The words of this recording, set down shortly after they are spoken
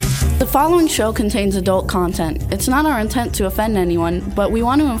following show contains adult content. It's not our intent to offend anyone, but we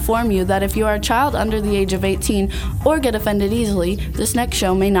want to inform you that if you are a child under the age of 18 or get offended easily, this next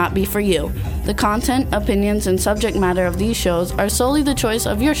show may not be for you. The content, opinions, and subject matter of these shows are solely the choice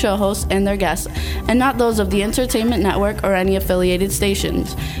of your show hosts and their guests, and not those of the Entertainment Network or any affiliated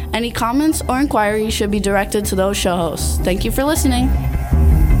stations. Any comments or inquiries should be directed to those show hosts. Thank you for listening.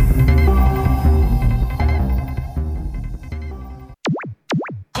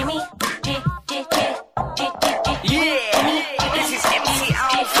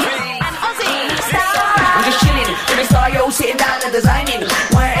 Sitting down and designing,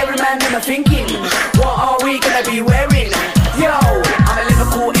 why every man never thinking, what are we gonna be wearing? Yo, I'm a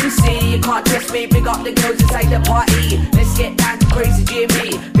Liverpool MC, you can't test me. Big up the girls inside the party, let's get down to crazy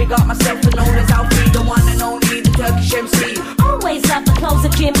Jimmy. Big up myself and known as Alfie, the one and only, the Turkish MC. Always love the clothes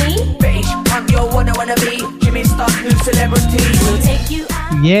of Jimmy. British punk, yo, what I wanna be. Jimmy Star's new celebrity. We'll take you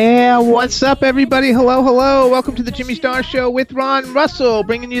out. Yeah, what's up, everybody? Hello, hello. Welcome to the Jimmy Star Show with Ron Russell,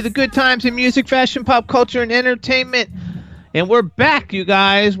 bringing you the good times in music, fashion, pop culture, and entertainment. And we're back, you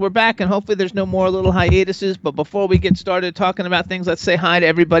guys. We're back, and hopefully there's no more little hiatuses. But before we get started talking about things, let's say hi to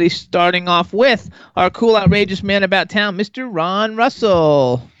everybody, starting off with our cool, outrageous man about town, Mr. Ron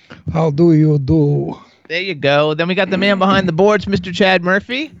Russell. How do you do? There you go. Then we got the man behind the boards, Mr. Chad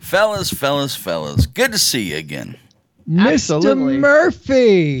Murphy. Fellas. Good to see you again. Absolutely. Mr.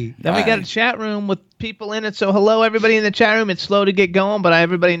 Murphy. Then we got a chat room with people in it. So hello, everybody in the chat room. It's slow to get going, but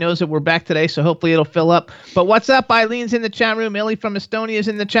everybody knows that we're back today, so hopefully it'll fill up. But what's up? Eileen's in the chat room. Ellie from Estonia is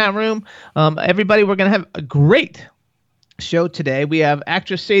in the chat room. Everybody, we're going to have a great show today. We have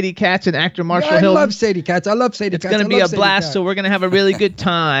actress Sadie Katz and actor Marshal Hilton. I love Sadie Katz. I love Sadie Katz. It's going to be a blast, so we're going to have a really good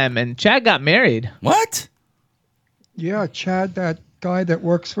time. And Chad got married. What? Yeah, Chad, that guy that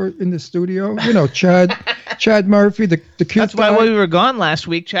works in the studio. You know, Chad Murphy, the cute That's why guy. we were gone last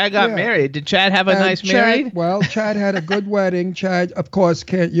week. Chad got married. Did Chad have a nice married? Well, Chad had a good wedding. Chad, of course,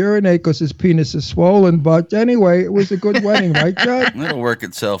 can't urinate because his penis is swollen. But anyway, it was a good wedding, right, Chad? It'll work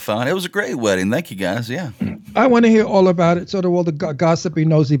itself out. It was a great wedding. Thank you, guys. Yeah. I want to hear all about it. So do all the gossipy,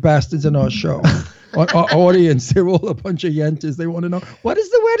 nosy bastards in our show. Our audience, they're all a bunch of yentas. They want to know, what is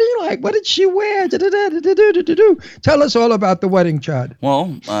the wedding like? What did she wear? Tell us all about the wedding, Chad.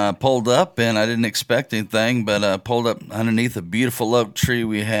 Well, pulled up, and I didn't expect anything, but pulled up underneath a beautiful oak tree.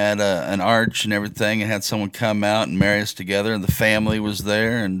 We had an arch and everything, and had someone come out and marry us together, and the family was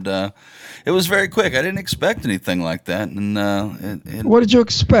there, and it was very quick. I didn't expect anything like that. And what did you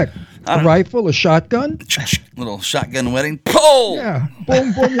expect? A rifle, a shotgun? Little shotgun wedding. Pull! Yeah.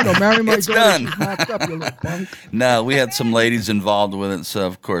 Boom, boom. You know, marry my It's daughter. done. She's knocked up, you little punk. No, we had some ladies involved with it, so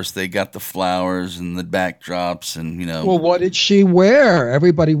of course they got the flowers and the backdrops and, you know. Well, what did she wear?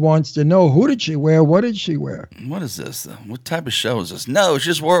 Everybody wants to know. Who did she wear? What did she wear? What is this? What type of show is this? No, she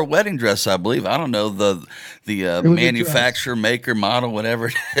just wore a wedding dress, I believe. I don't know the manufacturer, maker, model,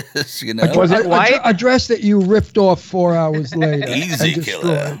 whatever it is, you know. Was it white? A dress that you ripped off 4 hours later. Easy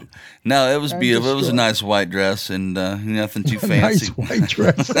killer. No, it was beautiful. It was a nice white dress and nothing too fancy. Nice white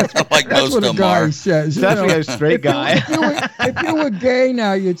dress. Like That's most what of a them guy are. says. That's a straight guy. If you were gay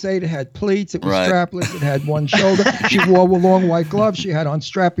now, you'd say it had pleats, it was Right. strapless, it had one shoulder. She wore long white gloves. She had on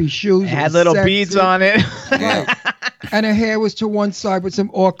strappy shoes. It had little beads on it. Right. And her hair was to one side with some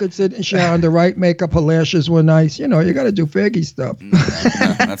orchids in it, and she had on the right makeup. Her lashes were nice. You know, you got to do faggy stuff.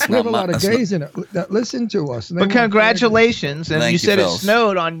 That's We have a not lot of gays in it that listen to us. But congratulations. And Thank you you, said it fellas.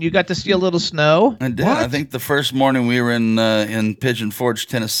 snowed on. You got to see a little snow. I did. What? I think the first morning we were in Pigeon Forge,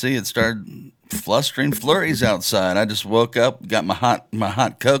 Tennessee, it started flustering flurries outside. I just woke up, got my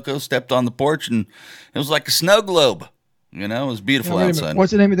hot cocoa, stepped on the porch, and it was like a snow globe. You know, it was beautiful outside.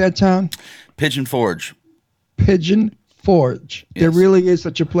 What's the name of that town? Pigeon Forge. Pigeon Forge. Yes. There really is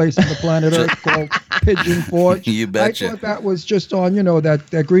such a place on the planet Earth called Pigeon Forge. You betcha. I thought that was just on,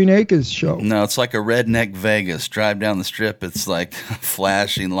 that Green Acres show. No, it's like a redneck Vegas. Drive down the strip, it's like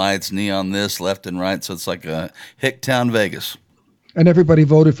flashing lights, neon this, left and right. So it's like a Hicktown Vegas. And everybody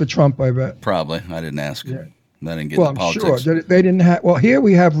voted for Trump, I bet. Probably. I didn't ask. Yeah. I didn't get Well, into I'm politics. sure. They didn't have. Well, here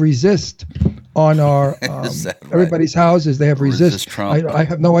we have resist on our Is that right? everybody's houses. They have resist. Trump. I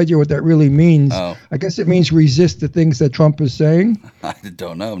have no idea what that really means. Oh. I guess it means resist the things that Trump is saying. I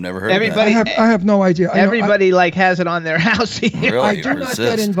don't know. I've never heard Everybody- of that. I have no idea. Everybody has it on their house here. Really? I do not get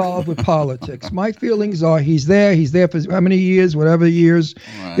Resist. involved with politics. My feelings are he's there for how many years, whatever years.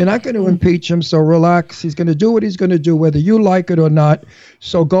 Right. You're not going to impeach him, so relax. He's going to do what he's going to do, whether you like it or not.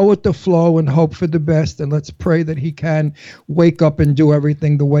 So go with the flow and hope for the best, and let's pray that he can wake up and do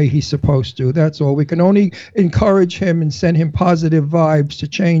everything the way he's supposed to. That's all. We can only encourage him and send him positive vibes to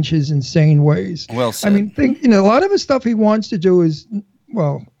change his insane ways. Well said. I mean, a lot of the stuff he wants to do is,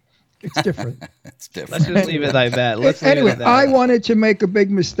 well, It's different. It's different. Let's just leave it like that. Let's leave Anyway, it at that. I wanted to make a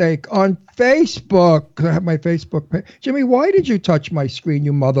big mistake on Facebook. 'Cause I have my Facebook page. Jimmy, why did you touch my screen,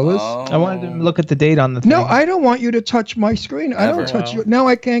 you motherless? I wanted to look at the date on the thing. No, I don't want you to touch my screen. I don't touch you. Now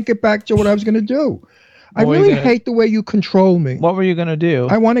I can't get back to what I was going to do. I What were you really gonna- hate the way you control me. What were you going to do?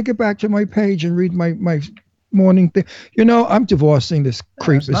 I want to get back to my page and read my morning thing. You know, I'm divorcing this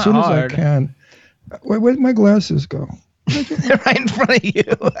creep it's as not soon as hard. I can. Where'd my glasses go? Right in front of you.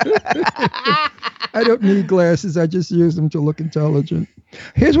 I don't need glasses. I just use them to look intelligent.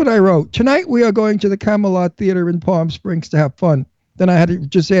 Here's what I wrote. Tonight we are going to the Camelot Theater in Palm Springs to have fun. Then I had to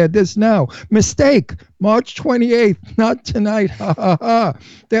just add this now. Mistake. March 28th, not tonight. Ha ha ha.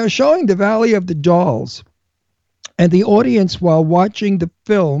 They are showing The Valley of the Dolls. And the audience, while watching the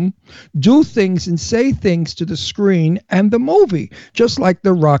film, do things and say things to the screen and the movie, just like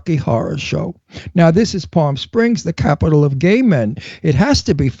the Rocky Horror Show. Now, this is Palm Springs, the capital of gay men. It has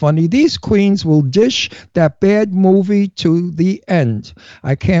to be funny. These queens will dish that bad movie to the end.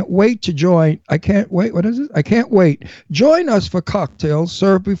 I can't wait to join. I can't wait. What is it? I can't wait. Join us for cocktails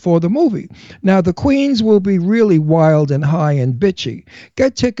served before the movie. Now, the queens will be really wild and high and bitchy.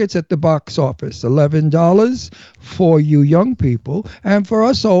 Get tickets at the box office. $11 for you young people, and for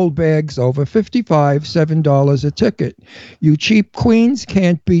us old bags over 55, $7 a ticket. You cheap queens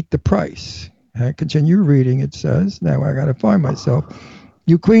can't beat the price. I continue reading, it says. Now I got to find myself.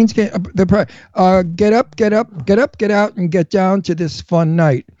 You queens can't, get up, get out, and get down to this fun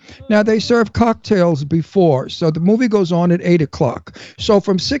night. Now, they serve cocktails before, so the movie goes on at 8 o'clock. So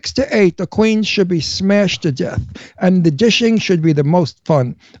from 6 to 8, the queens should be smashed to death, and the dishing should be the most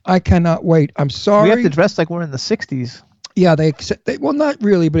fun. I cannot wait. I'm sorry. We have to dress like we're in the 60s. Yeah, well, not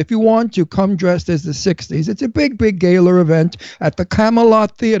really, but if you want to, come dressed as the 60s. It's a big gala event at the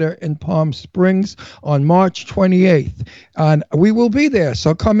Camelot Theater in Palm Springs on March 28th. And we will be there,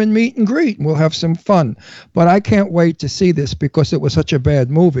 so come and meet and greet, and we'll have some fun. But I can't wait to see this because it was such a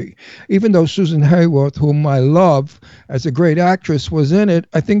bad movie. Even though Susan Hayworth, whom I love as a great actress, was in it,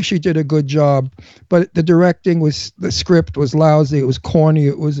 I think she did a good job. But the script was lousy, it was corny,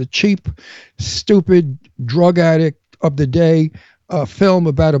 it was a cheap, stupid drug addict of the day film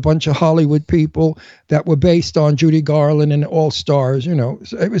about a bunch of Hollywood people that were based on Judy Garland and All Stars. You know,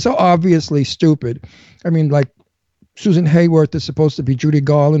 so it was so obviously stupid. I mean, like Susan Hayworth is supposed to be Judy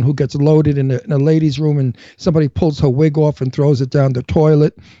Garland, who gets loaded in a ladies' room and somebody pulls her wig off and throws it down the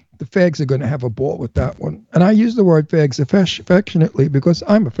toilet. The fags are going to have a ball with that one. And I use the word fags affectionately because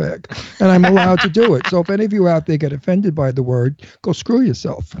I'm a fag and I'm allowed to do it. So if any of you out there get offended by the word, go screw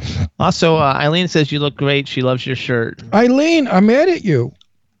yourself. Also, Eileen says you look great. She loves your shirt. Eileen, I'm mad at you.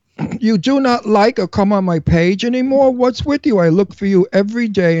 You do not like or come on my page anymore? What's with you? I look for you every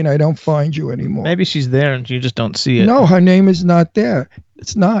day and I don't find you anymore. Maybe she's there and you just don't see it. No, her name is not there.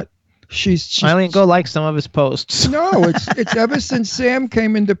 It's not. She's Eileen, go like some of his posts. No, it's ever since Sam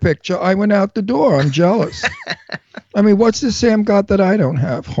came in the picture, I went out the door. I'm jealous. I mean, what's this Sam got that I don't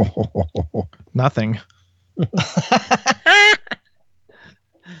have? Nothing.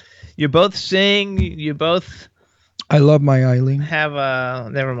 You both sing. You both I love my Eileen. have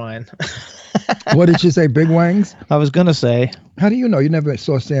never mind. What did you say, big wangs? I was gonna say. How do you know? You never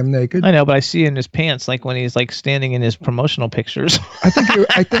saw Sam naked. I know, but I see in his pants, like when he's like standing in his promotional pictures. I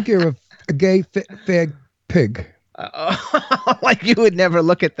think you're a gay fag pig. Like you would never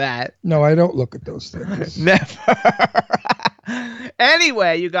look at that. No, I don't look at those things. Never.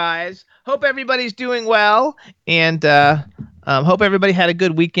 Anyway, you guys, hope everybody's doing well, and hope everybody had a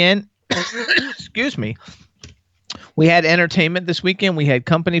good weekend. Excuse me. We had entertainment this weekend. We had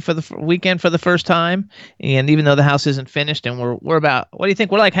company for the weekend for the first time, and even though the house isn't finished, and we're about, what do you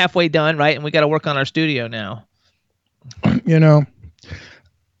think? We're like halfway done, right? And we got to work on our studio now. You know,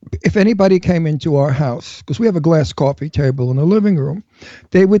 if anybody came into our house, because we have a glass coffee table in the living room,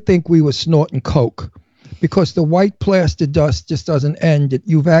 they would think we were snorting coke, because the white plaster dust just doesn't end.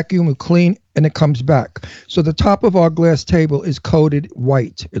 You vacuum and clean, and it comes back. So the top of our glass table is coated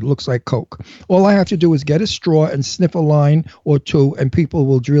white. It looks like coke. All I have to do is get a straw and sniff a line or two, and people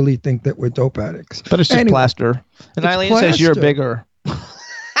will really think that we're dope addicts. But it's just plaster. And Eileen says you're plaster. bigger.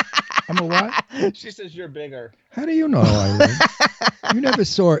 I'm a what? She says you're bigger. How do you know, Eileen? You never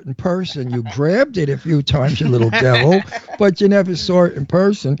saw it in person. You grabbed it a few times, you little devil, but you never saw it in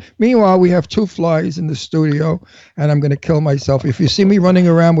person. Meanwhile, we have two flies in the studio, and I'm going to kill myself. If you see me running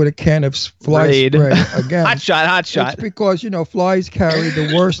around with a can of fly Raid. spray, again, Hot shot. it's because, flies carry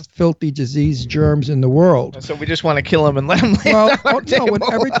the worst filthy disease germs in the world. So we just want to kill him and let him land Well, on our table.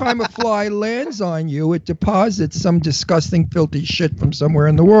 every time a fly lands on you, it deposits some disgusting, filthy shit from somewhere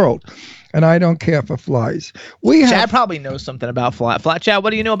in the world. and I don't care for flies. Chad probably knows something about flies. Chad,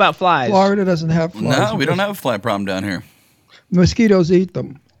 what do you know about flies? Florida doesn't have flies. No, we don't have a fly problem down here. Mosquitoes eat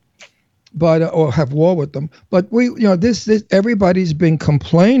them, but or have war with them. But this everybody's been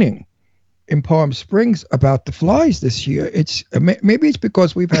complaining in Palm Springs about the flies this year. It's maybe it's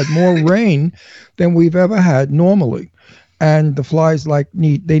because we've had more rain than we've ever had normally, and the flies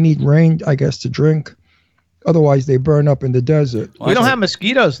need rain, I guess, to drink. Otherwise, they burn up in the desert. We don't have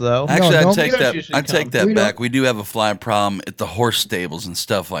mosquitoes, though. Actually, No, I take that back. We do have a fly problem at the horse stables and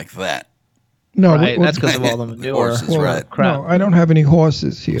stuff like that. No, right, that's because of all the manure. Horses, right? Crap. No, I don't have any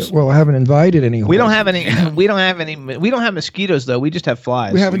horses here. Well, I haven't invited any horses. We don't have any. We don't have mosquitoes though. We just have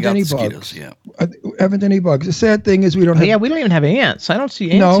flies. We haven't got any mosquitoes, bugs. yeah. Haven't any bugs. The sad thing is we don't have. Yeah, we don't even have ants. I don't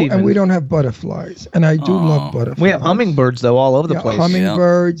see ants. No, even. and we don't have butterflies. And I do love butterflies. We have hummingbirds though, all over the place.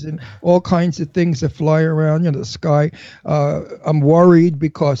 Hummingbirds and all kinds of things that fly around the sky. I'm worried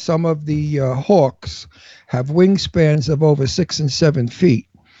because some of the hawks have wingspans of over 6 and 7 feet.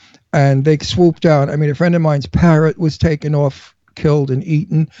 And they swoop down. I mean, a friend of mine's parrot was taken off, killed, and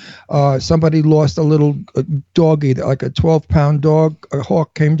eaten. Somebody lost a little doggy, like a 12-pound dog. A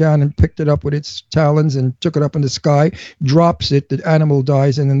hawk came down and picked it up with its talons and took it up in the sky, drops it, the animal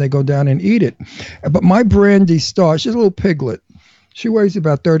dies, and then they go down and eat it. But my Brandy Star, she's a little piglet. She weighs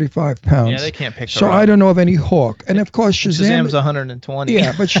about 35 pounds. Yeah, they can't pick her So up. I don't know of any hawk. And of course, Shazam's 120.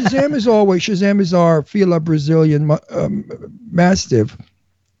 Yeah, but Shazam is our Fila Brazilian Mastiff.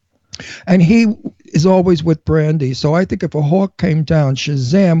 And he is always with Brandy. So I think if a hawk came down,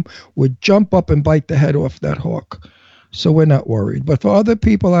 Shazam would jump up and bite the head off that hawk. So we're not worried. But for other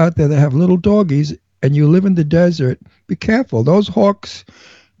people out there that have little doggies and you live in the desert, be careful. Those hawks,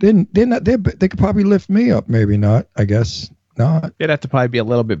 they could probably lift me up. Maybe not, I guess. Not. They'd have to probably be a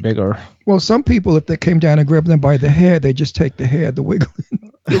little bit bigger. Well, some people, if they came down and grabbed them by the hair, they just take the hair, the wiggle,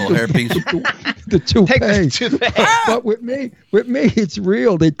 Little hairpiece. the toupee. Take the toupee. But with me, it's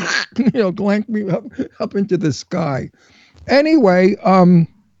real. They, clank me up into the sky. Anyway,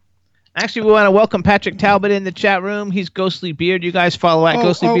 Actually, we want to welcome Patrick Talbot in the chat room. He's Ghostly Beard. You guys follow at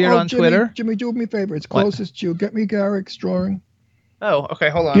Ghostly Beard on Twitter. Jimmy, do me a favor. It's closest to you. Get me Garrick's drawing. Oh, okay.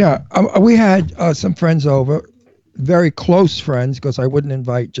 Hold on. Yeah, we had some friends over. Very close friends, because I wouldn't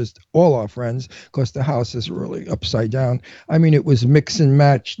invite just all our friends, because the house is really upside down. I mean, it was mix and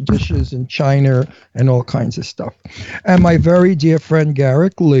match dishes and china and all kinds of stuff. And my very dear friend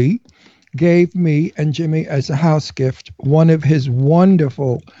Garrick Lee gave me and Jimmy as a house gift one of his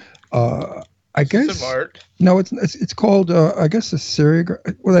wonderful, I guess. Some art. No, it's called I guess a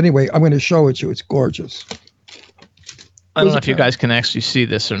serigraph. Well, anyway, I'm going to show it to you. It's gorgeous. I don't know if you guys can actually see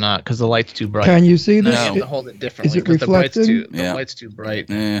this or not because the light's too bright. Can you see this? I have to hold it differently. Is it 'cause reflecting? The light's too bright.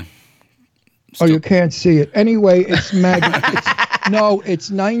 Yeah. Oh, you can't see it. Anyway, it's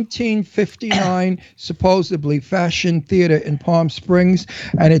it's 1959, supposedly Fashion Theater in Palm Springs,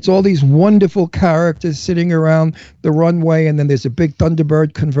 and it's all these wonderful characters sitting around the runway, and then there's a big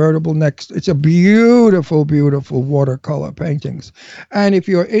Thunderbird convertible next. It's a beautiful, beautiful watercolor paintings. And if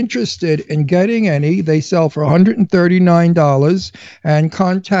you're interested in getting any, they sell for $139, and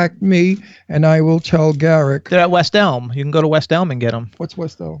contact me, and I will tell Garrick. They're at West Elm. You can go to West Elm and get them. What's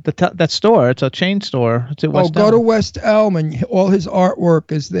West Elm? That store. It's a chain store. It's at West Elm. Go to West Elm, and all his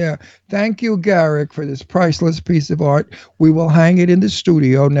artwork is there. Thank you, Garrick, for this priceless piece of art. We will hang it in the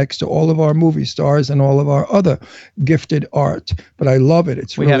studio next to all of our movie stars and all of our other gifted art. But I love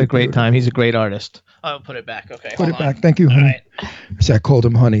it. We had a great time. He's a great artist. I'll put it back. Okay. Put it back. Thank you, honey. See, I called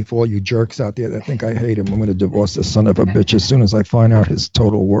him honey for all you jerks out there that think I hate him. I'm going to divorce the son of a bitch as soon as I find out his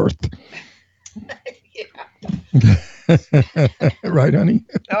total worth. Right, honey?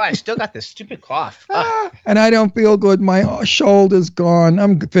 Oh, I still got this stupid cough. And I don't feel good. My shoulder's gone.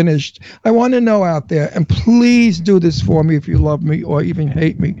 I'm finished. I want to know out there, and please do this for me if you love me or even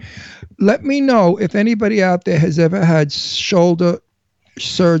hate me. Let me know if anybody out there has ever had shoulder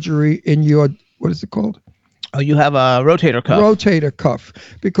surgery in your, what is it called? Oh, you have a rotator cuff. Rotator cuff,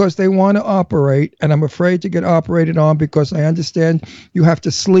 because they want to operate, and I'm afraid to get operated on because I understand you have to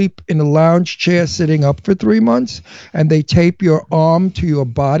sleep in a lounge chair sitting up for 3 months, and they tape your arm to your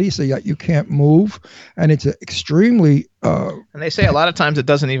body so that you can't move, and it's extremely... and they say a lot of times it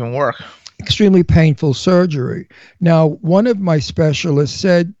doesn't even work. Extremely painful surgery. Now, one of my specialists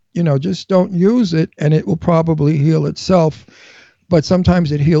said, just don't use it, and it will probably heal itself. But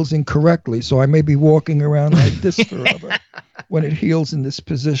sometimes it heals incorrectly, so I may be walking around like this forever when it heals in this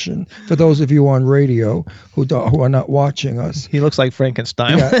position. For those of you on radio who are not watching us, he looks like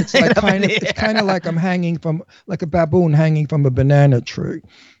Frankenstein. Yeah, it's like kind of like I'm hanging from, like a baboon hanging from a banana tree.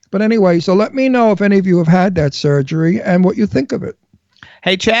 But anyway, so let me know if any of you have had that surgery and what you think of it.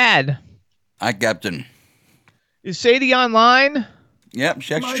 Hey, Chad. Hi, Captain. Is Sadie online? Yep,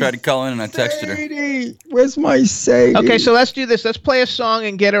 she actually tried to call in and I texted her. Sadie, where's my Sadie? Okay, so let's do this. Let's play a song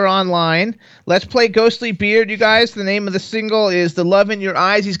and get her online. Let's play Ghostly Beard, you guys. The name of the single is The Love in Your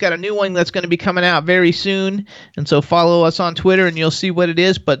Eyes. He's got a new one that's going to be coming out very soon. And so follow us on Twitter and you'll see what it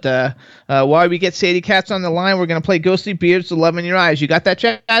is. But while we get Sadie Katz on the line, we're going to play Ghostly Beard's The Love in Your Eyes. You got that,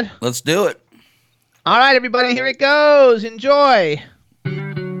 Chad? Let's do it. All right, everybody, here it goes. Enjoy.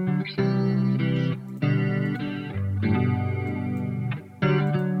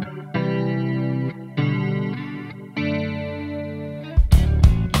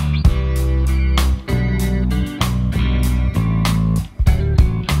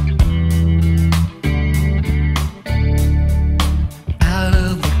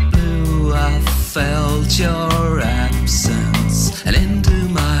 Felt your absence, and into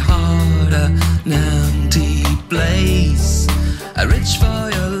my heart an empty place. I reached for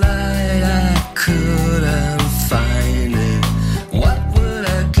your light, I couldn't find it. What would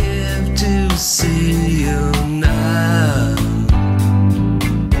I give to see you now?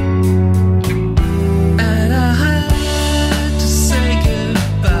 And I had to say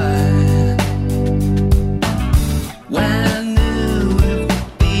goodbye when I knew it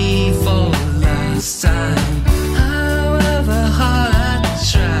would be for last time. However hard I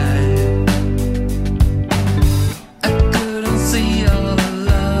tried, I couldn't see all the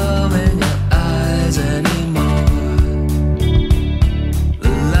love in your eyes anymore. The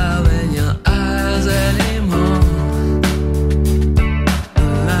love in your eyes anymore. The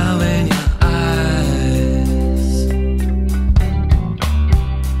love in your eyes.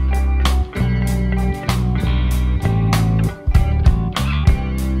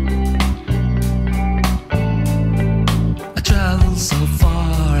 I traveled so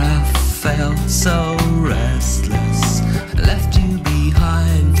far, I felt so restless. I left you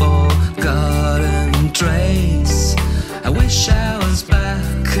behind, forgotten trace. I wish I was back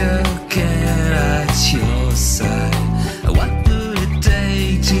again at your side. What would it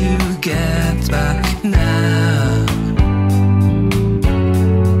take to get back now?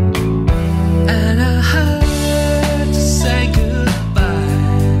 And I had to say goodbye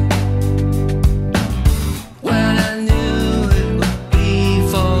when I knew it would be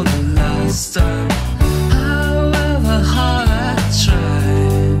for the last time. However hard I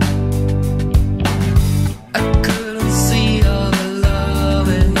tried, I couldn't see all the love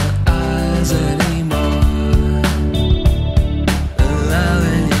in your eyes anymore. The love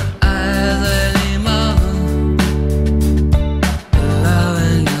in your eyes anymore. The love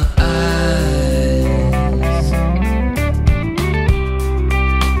in your eyes.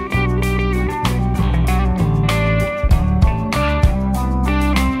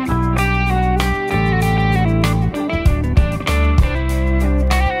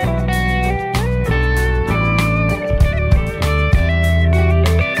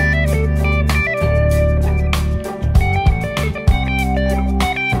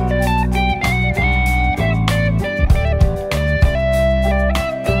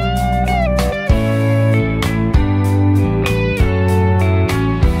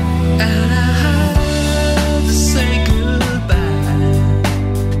 And I had to say goodbye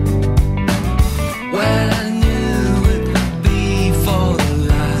when I knew it would be for the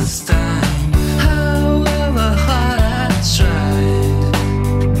last time. However hard I tried,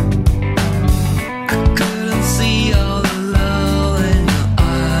 I couldn't see all the love in your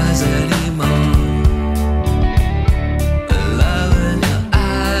eyes anymore. The love in your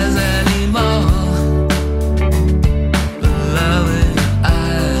eyes anymore. The love in your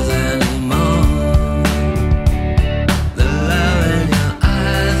eyes anymore. The love in your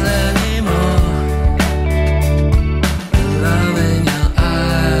eyes anymore. The love in your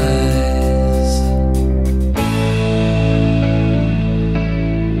eyes.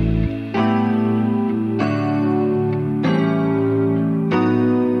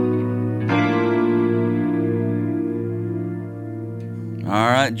 All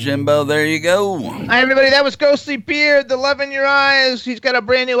right, Jimbo, there you go. Hi, everybody. That was Ghostly Beard, The Love in Your Eyes. He's got a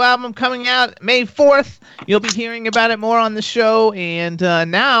brand new album coming out May 4th. You'll be hearing about it more on the show. And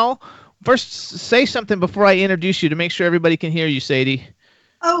now, first, say something before I introduce you to make sure everybody can hear you, Sadie.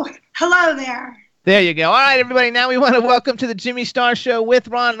 Oh, hello there. There you go. All right, everybody. Now we want to welcome to the Jimmy Star Show with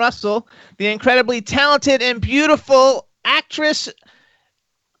Ron Russell, the incredibly talented and beautiful actress.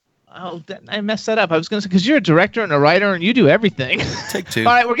 Oh, I messed that up. I was going to say, because you're a director and a writer and you do everything. Take two.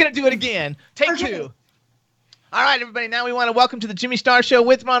 All right, we're going to do it again. Take Okay. two. All right, everybody. Now we want to welcome to the Jimmy Star Show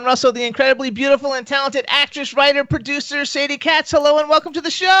with Ron Russell, the incredibly beautiful and talented actress, writer, producer, Sadie Katz. Hello and welcome to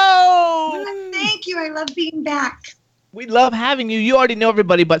the show. Thank you. I love being back. We love having you. You already know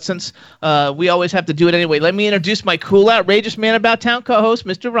everybody, but since we always have to do it anyway, let me introduce my cool, outrageous man about town co-host,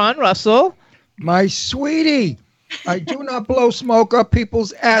 Mr. Ron Russell. My sweetie, I do not blow smoke up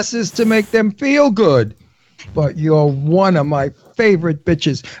people's asses to make them feel good, but you're one of my favorite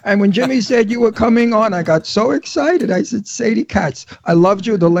bitches. And when Jimmy said you were coming on, I got so excited. I said, Sadie Katz, I loved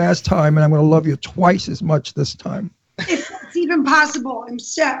you the last time, and I'm going to love you twice as much this time. If that's even possible, I'm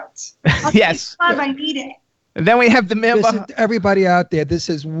stoked. Yes. Love, I need it. And then we have the man Everybody out there, this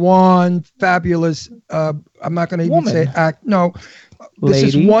is one fabulous, I'm not going to even say act. No, this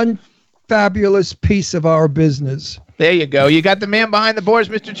is one fabulous piece of our business. There you go. You got the man behind the boards,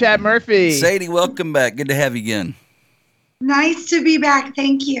 Mr. Chad Murphy. Sadie, welcome back. Good to have you again. Nice to be back.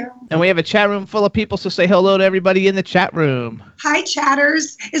 Thank you. And we have a chat room full of people, so say hello to everybody in the chat room. Hi,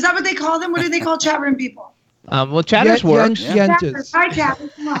 chatters. Is that what they call them? What do they call chat room people? Well, chatters works. Yentas. Hi, chatters.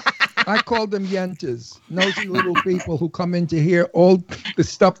 Come on. I call them yentas, nosy little people who come in to hear all the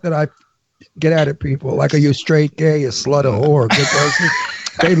stuff that I get out of people. Like, are you straight, gay, a slut, a whore, a good person?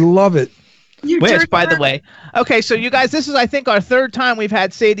 They love it. Which, by the way, okay, so you guys, this is, I think, our third time we've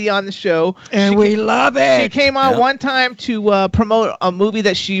had Sadie on the show. And we love it. She came on one time to promote a movie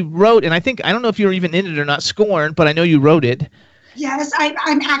that she wrote, and I don't know if you were even in it or not, Scorn, but I know you wrote it. Yes, I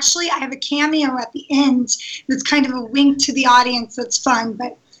have a cameo at the end that's kind of a wink to the audience that's fun,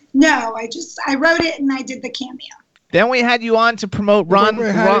 but no, I wrote it and I did the cameo. Then we had you on to promote Ron.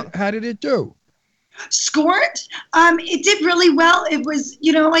 How did it do? Scored. It did really well. It was,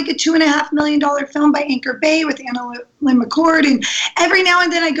 like a $2.5 million film by Anchor Bay with Anna Lynn McCord. And every now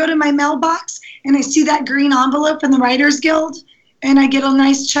and then I go to my mailbox and I see that green envelope from the Writers Guild and I get a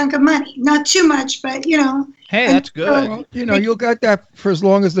nice chunk of money. Not too much, but Hey, that's good. Well, you'll get that for as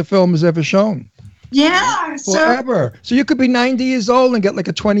long as the film is ever shown. Yeah. Forever. So you could be 90 years old and get like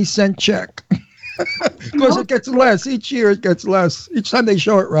a 20-cent check. Because it gets less. Each year it gets less. Each time they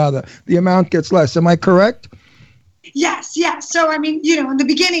show it, rather, the amount gets less. Am I correct? Yes. So, in the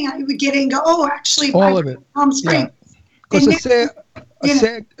beginning, I would get in and go, oh, actually, all of it. Palm Springs. Because a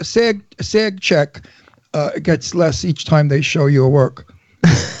SAG check gets less each time they show your work.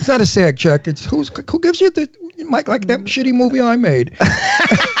 It's not a SAG check. It's who gives you the like that shitty movie I made.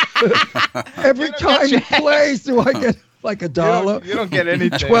 Every time it plays, do I get like $1? You don't get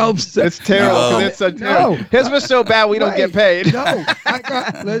anything. 12 cents. It's terrible. It's so terrible. His was so bad we don't get paid. No, I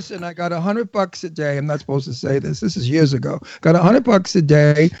got $100 a day. I'm not supposed to say this. This is years ago. Got $100 a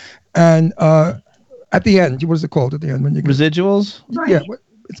day, and at the end, what is it called at the end when you get residuals? Right.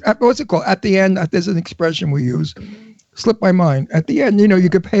 Yeah. What's it called? At the end, there's an expression we use. Slipped my mind. At the end, you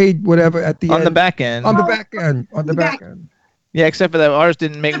get paid whatever at the end. On the back end. On the back end. On the back end. Yeah, except for that ours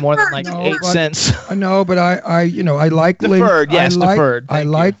didn't make more than 8 cents. I know, but I like deferred. Yes, deferred. I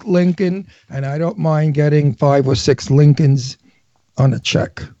like Lincoln, and I don't mind getting 5 or 6 Lincolns on a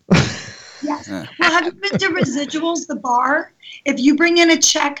check. Yes. Well, have you been to Residuals, the bar? If you bring in a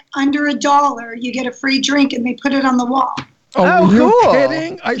check under $1, you get a free drink, and they put it on the wall. Oh, cool. You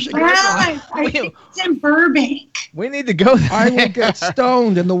kidding? I should get I think it's in Burbank. We need to go there. I will get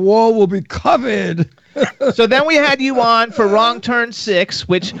stoned, and the wall will be covered. So then we had you on for Wrong Turn 6,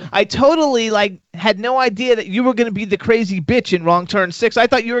 which I totally had no idea that you were going to be the crazy bitch in Wrong Turn 6. I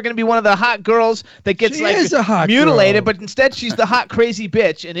thought you were going to be one of the hot girls that gets mutilated, but instead she's the hot crazy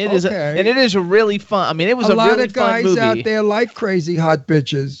bitch, and it is a really fun. It was a really fun movie. A lot of guys out there like crazy hot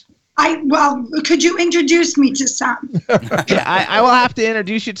bitches. Could you introduce me to some? Yeah, I will have to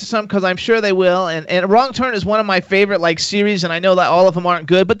introduce you to some because I'm sure they will. And Wrong Turn is one of my favorite series, and I know that all of them aren't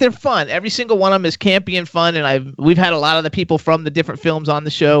good, but they're fun. Every single one of them is campy and fun, and we've had a lot of the people from the different films on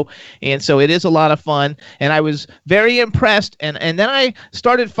the show, and so it is a lot of fun. And I was very impressed, and then I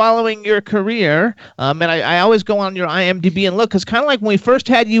started following your career, and I always go on your IMDb and look, because kind of like when we first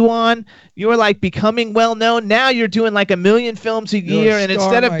had you on, you were becoming well known. Now you're doing 1 million films a year, and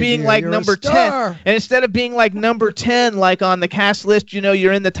instead of being number 10, and instead of being number 10 on the cast list,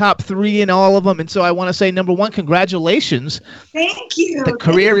 you're in the top 3 in all of them. And so I want to say, number one, congratulations. Thank you. The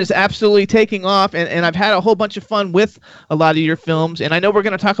career is absolutely taking off, and I've had a whole bunch of fun with a lot of your films, and I know we're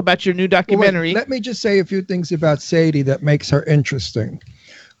going to talk about your new documentary. Let me just say a few things about Sadie that makes her interesting.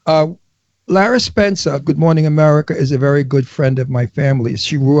 Lara Spencer of Good Morning America is a very good friend of my family's.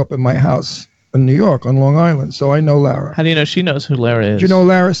 She grew up in my house in New York on Long Island, so I know Lara. How do you know she knows who Lara is? Do you know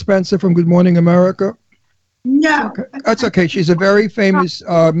Lara Spencer from Good Morning America? No. Okay. That's okay. She's a very famous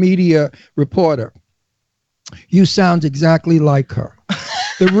media reporter. You sound exactly like her.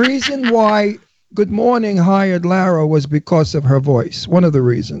 The reason why Good Morning hired Lara was because of her voice. One of the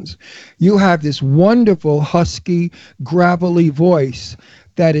reasons. You have this wonderful, husky, gravelly voice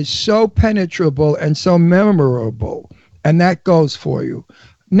that is so penetrable and so memorable And that goes for you.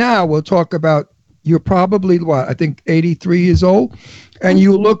 Now we'll talk about, you're probably what, I think 83 years old, and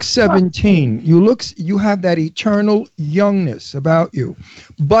you look 17. You have that eternal youngness about you.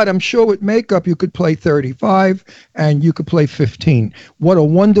 But I'm sure with makeup you could play 35 and you could play 15. What a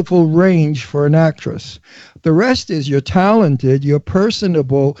wonderful range for an actress. The rest is you're talented, you're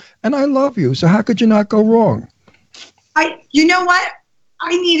personable, and I love you. So how could you not go wrong? You know what?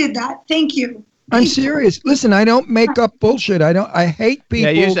 I needed that. Thank you. I'm serious. Listen, I don't make up bullshit. I hate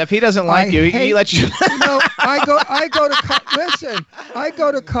people. Yeah, if he doesn't like you, he lets you. I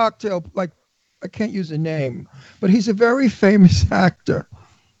go to cocktail, like, I can't use a name, but he's a very famous actor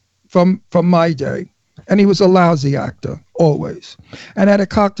from my day. And he was a lousy actor, always. And at a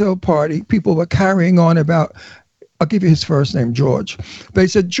cocktail party, people were carrying on about, I'll give you his first name, George. They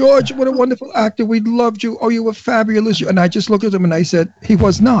said, George, what a wonderful actor. We loved you. Oh, you were fabulous. And I just looked at him and I said, he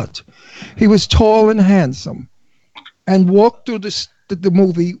was not. He was tall and handsome and walked through the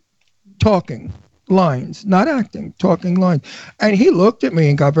movie talking lines, not acting, talking lines. And he looked at me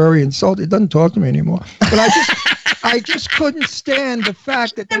and got very insulted. He doesn't talk to me anymore. But I just couldn't stand the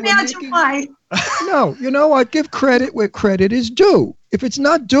fact that they imagine why. No, you know what? Give credit where credit is due. If it's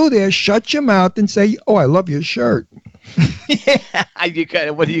not due there, shut your mouth and say, oh, I love your shirt.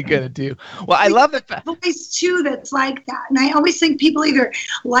 Yeah, what are you gonna do? Well, I love the voice too that's like that, and I always think people either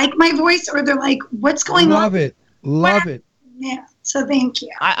like my voice or they're like, "What's going on?" Love it. Yeah. So thank you.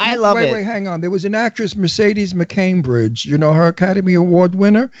 I love it. Wait, hang on. There was an actress, Mercedes McCambridge. You know her, Academy Award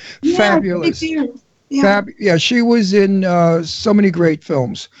winner. Yeah, Fabulous. Yeah. She was in so many great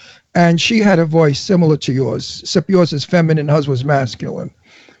films, and she had a voice similar to yours, except yours is feminine, hers was masculine,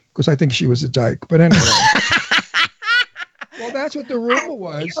 because I think she was a dyke. But anyway. Well, that's what the rumor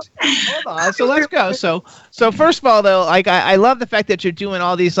was. Hold on. So let's go. So first of all, though, like I love the fact that you're doing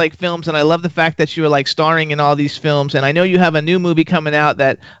all these like films, and I love the fact that you're like starring in all these films. And I know you have a new movie coming out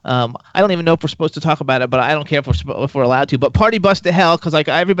that I don't even know if we're supposed to talk about it, but I don't care if we're allowed to. But Party Bus to Hell, because like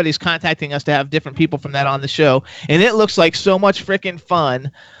everybody's contacting us to have different people from that on the show, and it looks like so much freaking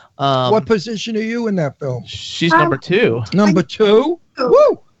fun. What position are you in that film? She's number 2. Number 2?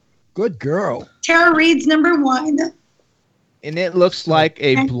 Woo! Good girl. Tara Reid's number 1. And it looks like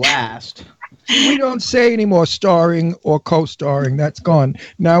a blast. We don't say anymore starring or co-starring. That's gone.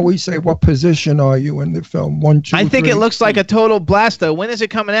 Now we say, what position are you in the film? 1, 2, I think 3. it looks like a total blast, though. When is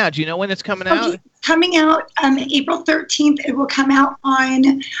it coming out? Do you know when it's coming out? Coming out April 13th. It will come out on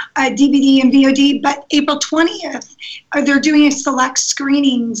DVD and VOD. But April 20th, they're doing select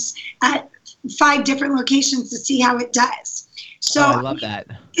screenings at 5 different locations to see how it does. So I love that.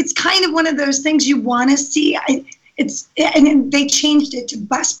 It's kind of one of those things you want to see. And they changed it to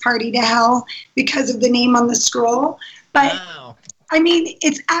Bus Party to Hell because of the name on the scroll. But wow. I mean,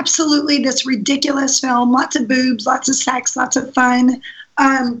 it's absolutely this ridiculous film. Lots of boobs, lots of sex, lots of fun.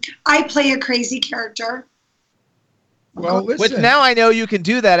 I play a crazy character. Well, listen. Which now I know you can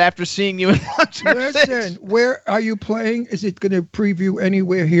do that after seeing you in Listen, where are you playing? Is it going to preview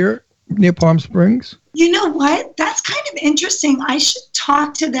anywhere here near Palm Springs? You know what? That's kind of interesting. I should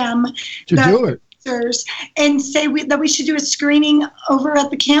talk to them. To do it. And say that we should do a screening over at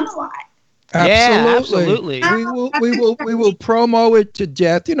the Camelot. Absolutely. Yeah, absolutely. We will promo it to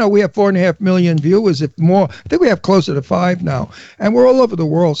death. You know, we have 4.5 million viewers, if more. I think we have closer to 5 now, and we're all over the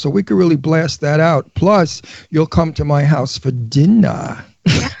world, so we could really blast that out. Plus, you'll come to my house for dinner,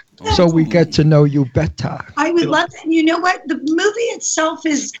 so we get to know you better. I would love that. And you know what? The movie itself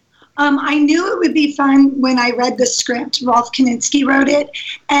is. I knew it would be fun when I read the script. Rolf Koninsky wrote it,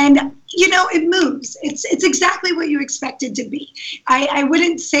 and you know, it moves. It's exactly what you expect it to be. I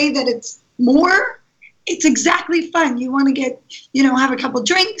wouldn't say that it's more. It's exactly fun. You want to get, have a couple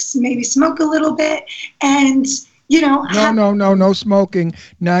drinks, maybe smoke a little bit, and No smoking.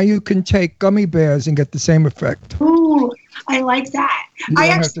 Now you can take gummy bears and get the same effect. Ooh, I like that. I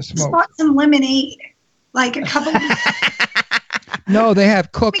actually bought some lemonade, like a couple. No, they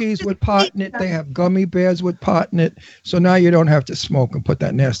have cookies with pot in it. They have gummy bears with pot in it. So now you don't have to smoke and put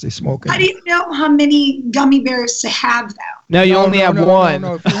that nasty smoke in. How do you know how many gummy bears to have, though? No, you only have one.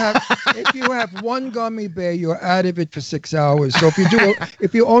 No. If you have one gummy bear, you're out of it for 6 hours. So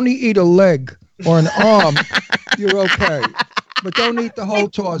if you only eat a leg or an arm, you're okay. But don't eat the whole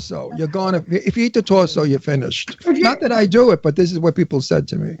torso. If you eat the torso, you're finished. Not that I do it, but this is what people said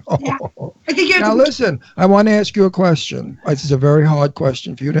to me. Yeah. I think now listen, I want to ask you a question. This is a very hard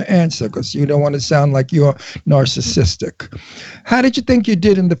question for you to answer because you don't want to sound like you're narcissistic. How did you think you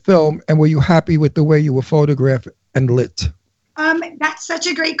did in the film, and were you happy with the way you were photographed and lit? That's such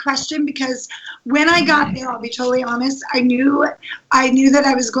a great question because when I got there, I'll be totally honest, I knew that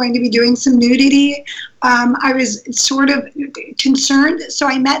I was going to be doing some nudity. I was sort of concerned. So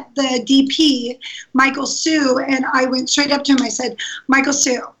I met the DP, Michael Sue, and I went straight up to him. I said, Michael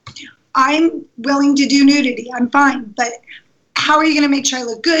Sue, I'm willing to do nudity. I'm fine. But how are you going to make sure I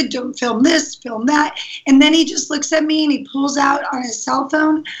look good? Don't film this, film that. And then he just looks at me and he pulls out on his cell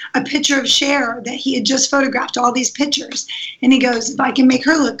phone a picture of Cher that he had just photographed, all these pictures. And he goes, if I can make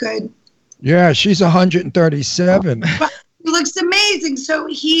her look good. Yeah, she's 137. But it looks amazing. So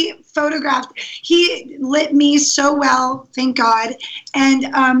he lit me so well, thank God. And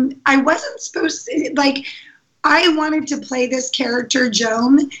I wasn't supposed to, like, I wanted to play this character,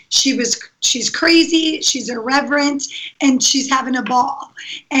 Joan. She's crazy, she's irreverent, and she's having a ball.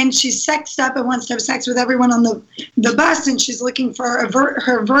 And she's sexed up and wants to have sex with everyone on the bus, and she's looking for her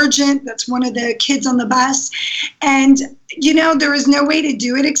virgin. That's one of the kids on the bus. And, you know, there was no way to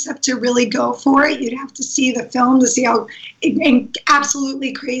do it except to really go for it. You'd have to see the film to see how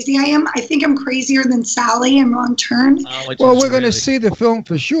absolutely crazy I am. I think I'm crazier than Sally in Wrong Turn. Well, we're going to see the film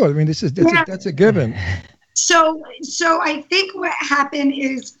for sure. I mean, that's a given. So I think what happened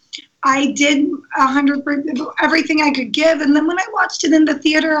is I did 100% everything I could give, and then when I watched it in the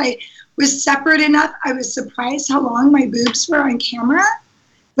theater, I was separate enough. I was surprised how long my boobs were on camera,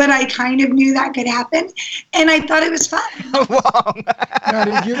 but I kind of knew that could happen, and I thought it was fun.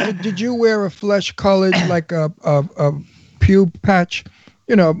 Now, did you wear a flesh-colored like a pube patch?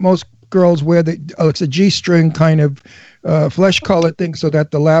 You know, most girls wear it's a G-string kind of flesh-colored thing so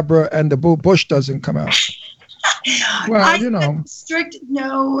that the labra and the bush doesn't come out. Well, you know. Strict,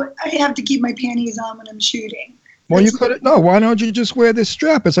 no, I have to keep my panties on when I'm shooting. Well, you could no. Why don't you just wear this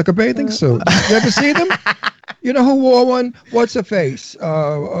strap? It's like a bathing suit. You ever see them? You know who wore one? What's her face?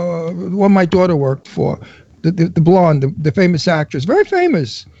 The one my daughter worked for, the blonde, the famous actress, very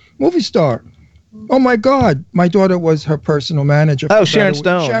famous movie star. Oh my God! My daughter was her personal manager. Oh, Sharon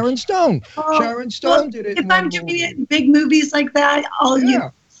Stone. Sharon Stone. Sharon Stone did it. If I'm doing it in big movies like that,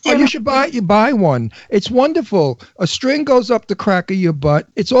 you should buy one. It's wonderful. A string goes up the crack of your butt.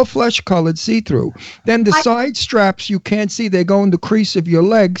 It's all flesh-colored, see-through. Then the side straps you can't see. They go in the crease of your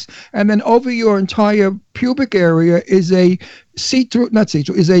legs, and then over your entire pubic area is a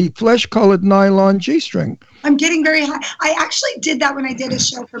is a flesh-colored nylon G-string. I'm getting very high. I actually did that when I did a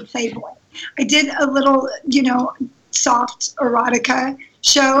show for Playboy. I did a little, soft erotica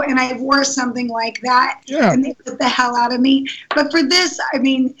show, and I wore something like that, and they put the hell out of me. But for this, I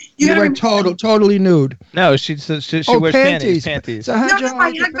mean, you were totally nude. No, she wears panties. So I had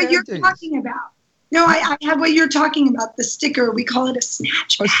what you're talking about. No, I have what you're talking about. The sticker, we call it a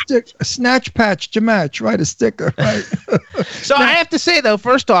snatch patch. A snatch patch to match, right? A sticker, right? So I have to say though,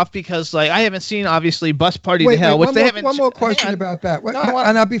 first off, because I haven't seen obviously Bus Party to Hell, which they haven't. One more question about that,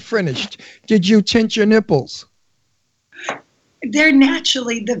 and I'll be finished. Did you tint your nipples? They're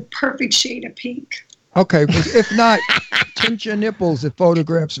naturally the perfect shade of pink. Okay, if not, tint your nipples. It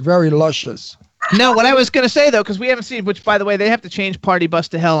photographs very luscious. No, what I was going to say, though, because we haven't seen, which, by the way, they have to change Party Bus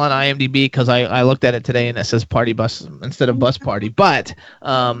to Hell on IMDb because I looked at it today and it says Party Bus instead of Bus Party. But,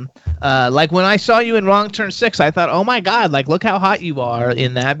 like, when I saw you in Wrong Turn 6, I thought, oh, my God, like, look how hot you are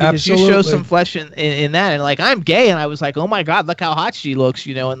in that because you show some flesh in that. And, like, I'm gay, and I was like, oh, my God, look how hot she looks,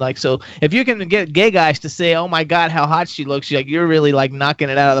 and, like, so if you can get gay guys to say, oh, my God, how hot she looks, you're really, like, knocking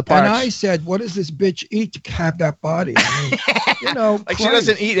it out of the park. And I said, what does this bitch eat to have that body? I mean, like, she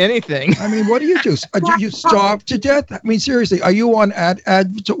doesn't eat anything. I mean, what do you do? You starve to death? I mean, seriously, are you on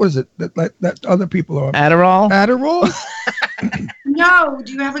what is it that other people are on? Adderall? No.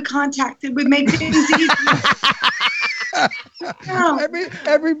 Do you have a contact that would make things easier? No.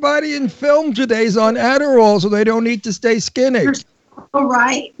 Everybody in film today is on Adderall, so they don't need to stay skinny. You're so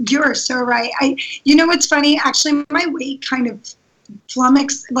right. You're so right. You know what's funny? Actually, my weight kind of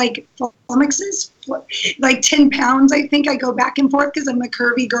flummoxes, like 10 pounds. I think I go back and forth because I'm a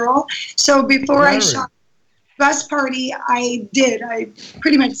curvy girl. So before I shot Bus Party, I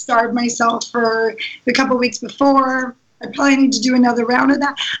pretty much starved myself for a couple weeks before. I probably need to do another round of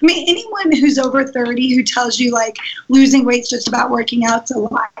that. I mean, anyone who's over 30 who tells you like losing weight's just about working out is a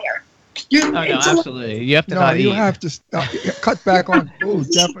liar. Absolutely. You have to not eat. You have to cut back on food,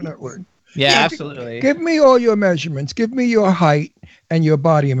 definitely. Yeah, absolutely. Give me all your measurements. Give me your height and your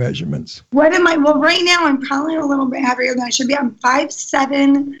body measurements. What am I? Well, right now I'm probably a little bit heavier than I should be. I'm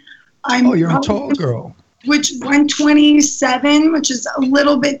 5'7". You're a tall girl. Which 127, which is a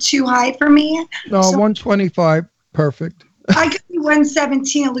little bit too high for me. No, 125, perfect. I could be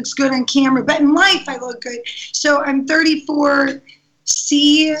 117. It looks good on camera, but in life I look good. So I'm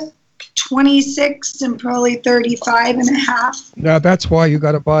 34C, 26 and probably 35 and a half. Now that's why you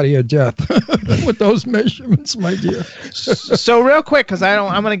got a body of death with those measurements, my dear. So real quick, because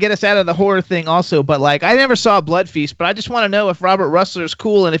I'm going to get us out of the horror thing also, but like I never saw Blood Feast, but I just want to know if Robert Russler's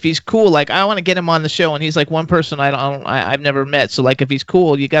cool, and if he's cool, like I want to get him on the show, and he's like one person I've never met, so like if he's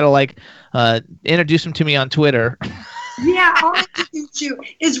cool, you got to like introduce him to me on Twitter. Yeah, all I can do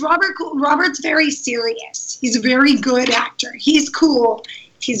is Robert's very serious. He's a very good actor. He's cool.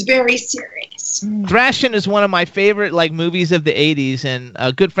 He's very serious. Thrashin' is one of my favorite like movies of the 80s, and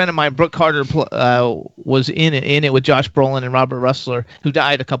a good friend of mine, Brooke Carter, was in it with Josh Brolin and Robert Russler, who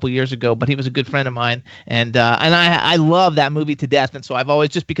died a couple years ago, but he was a good friend of mine, and I love that movie to death, and so I've always,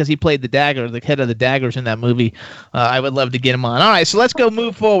 just because he played the Dagger, the head of the Daggers in that movie, I would love to get him on. All right, so let's go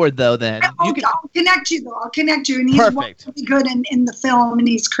move forward, though, then. I'll connect you, and he's really good in the film, and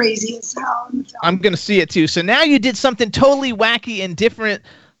he's crazy as hell in the film. I'm going to see it, too. So now you did something totally wacky and different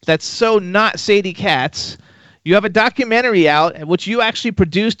that's so not Sadie Katz. You have a documentary out, which you actually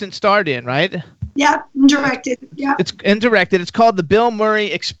produced and starred in, right? Yeah, and directed. Yeah. It's directed. It's called The Bill Murray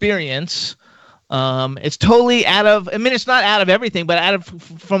Experience. It's totally out of, I mean, it's not out of everything, but out of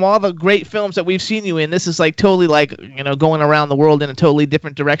from all the great films that we've seen you in, this is like totally like, you know, going around the world in a totally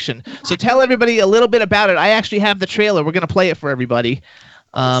different direction. So tell everybody a little bit about it. I actually have the trailer. We're going to play it for everybody.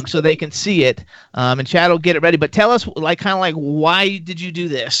 So they can see it, and Chad will get it ready. But tell us, like, kind of like, why did you do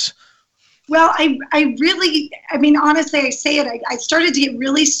this? Well, I really, I mean, honestly, I say it, I started to get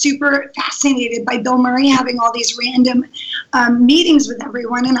really super fascinated by Bill Murray having all these random meetings with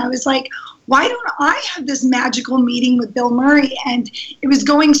everyone. And I was like, why don't I have this magical meeting with Bill Murray? And it was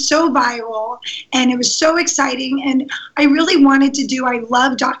going so viral, and it was so exciting. And I really wanted to do, I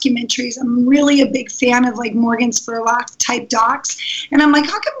love documentaries. I'm really a big fan of like Morgan Spurlock type docs. And I'm like,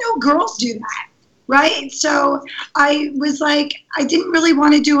 how come no girls do that? Right? So I was like, I didn't really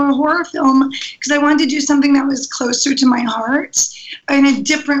want to do a horror film because I wanted to do something that was closer to my heart in a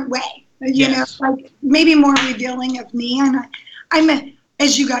different way. You know, like maybe more revealing of me. And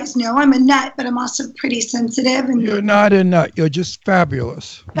as you guys know, I'm a nut, but I'm also pretty sensitive. And you're not a nut. You're just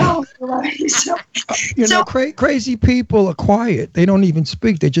fabulous. Oh, so, crazy people are quiet. They don't even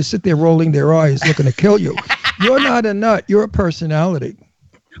speak. They just sit there rolling their eyes, looking to kill you. You're not a nut. You're a personality.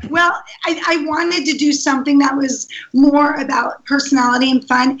 Well, I wanted to do something that was more about personality and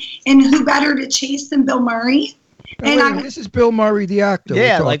fun, and who better to chase than Bill Murray? This is Bill Murray, the actor.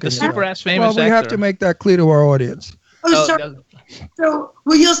 Yeah, like the super-ass famous actor. Well, we have to make that clear to our audience. Oh, sorry. So,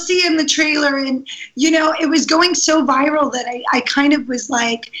 well, you'll see in the trailer, and, you know, it was going so viral that I kind of was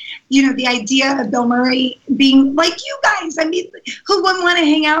like, you know, the idea of Bill Murray being like you guys. I mean, who wouldn't want to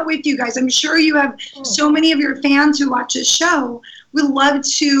hang out with you guys? I'm sure you have so many of your fans who watch this show would love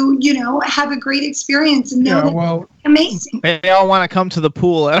to, you know, have a great experience and know that it's amazing. They all want to come to the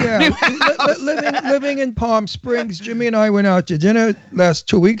pool. Yeah, living in Palm Springs, Jimmy and I went out to dinner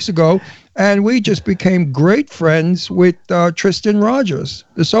 2 weeks ago, and we just became great friends with Tristan Rogers,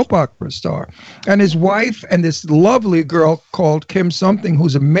 the soap opera star, and his wife, and this lovely girl called Kim something,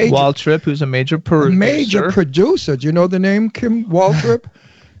 who's a major Waltrip, who's a major producer. Major producer. Do you know the name, Kim Waltrip?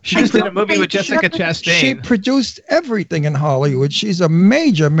 She just did a movie with Jessica Chastain. She produced everything in Hollywood. She's a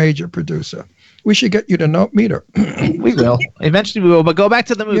major, major producer. We should get you to meet her. We will. Eventually we will, but go back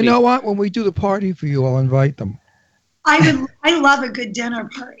to the movie. You know what? When we do the party for you, I'll invite them. I love a good dinner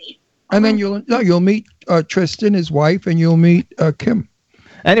party. And then you'll meet Tristan, his wife, and you'll meet Kim.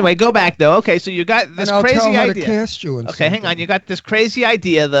 Anyway, go back though. Okay, so you got this crazy idea. How to cast you. Okay, hang on. You got this crazy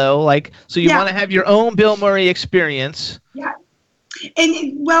idea though, like so you want to have your own Bill Murray experience. Yeah.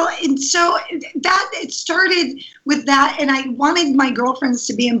 And so it started with that, and I wanted my girlfriends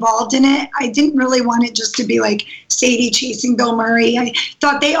to be involved in it. I didn't really want it just to be like Sadie chasing Bill Murray. I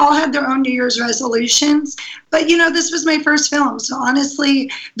thought they all had their own New Year's resolutions, but you know, this was my first film. So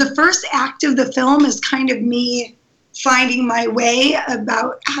honestly, the first act of the film is kind of me finding my way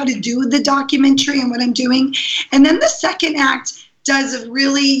about how to do the documentary and what I'm doing. And then the second act does a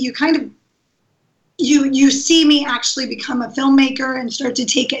really, you see me actually become a filmmaker and start to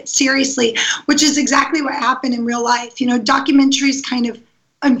take it seriously, which is exactly what happened in real life. You know, documentaries kind of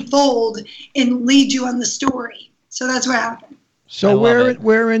unfold and lead you on the story. So that's what happened. So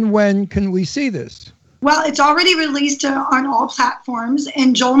where and when can we see this? Well, it's already released on all platforms,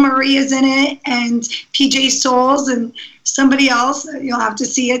 and Joel Murray is in it, and PJ Souls, and somebody else. You'll have to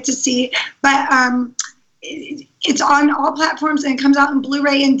see it to see. But it's on all platforms, and it comes out in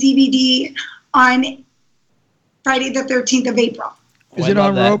Blu-ray and DVD on Friday the 13th of April. Is it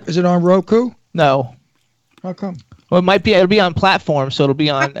on Roku? No. How come? Well, it'll be on platforms, so it'll be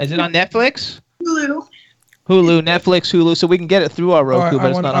on. Is it on Netflix? Hulu. Hulu, Netflix, Hulu, so we can get it through our Roku,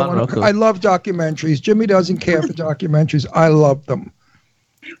 but it's not on Roku. I love documentaries. Jimmy doesn't care for documentaries. I love them.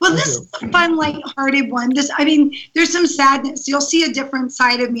 Well, this is a fun, lighthearted one. There's some sadness. You'll see a different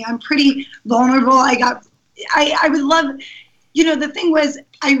side of me. I'm pretty vulnerable. I would love, the thing was,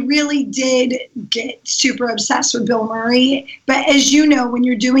 I really did get super obsessed with Bill Murray. But as you know, when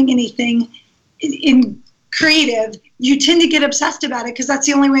you're doing anything in creative, you tend to get obsessed about it because that's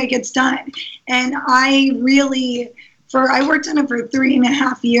the only way it gets done. And I worked on it for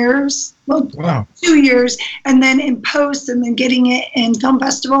 3.5 years. Well, wow. 2 years, and then in post, and then getting it in film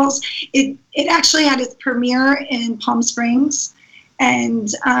festivals. It actually had its premiere in Palm Springs, and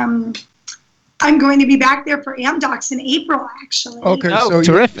I'm going to be back there for Amdocs in April, actually. Okay, so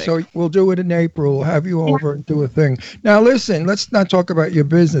terrific. So we'll do it in April. We'll have you over and do a thing. Now, listen, let's not talk about your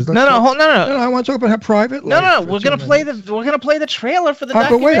business. No. I want to talk about her private life. No. We're gonna play the trailer for the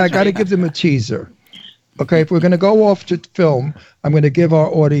documentary. But wait, I got to give them a teaser. Okay, if we're going to go off to film, I'm going to give our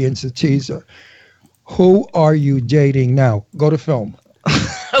audience a teaser. Who are you dating now? Go to film.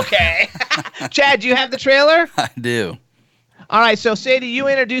 Okay. Chad, do you have the trailer? I do. All right, so Sadie, you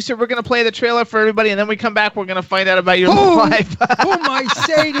introduce her. We're going to play the trailer for everybody, and then we come back. We're going to find out about your life. Who my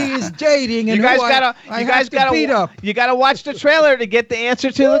Sadie is dating, and you guys gotta watch the trailer to get the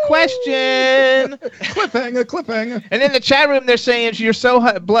answer to the question. Cliffhanger. And in the chat room, they're saying you're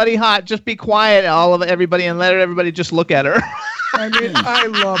so bloody hot. Just be quiet, everybody, and let everybody just look at her. I mean, I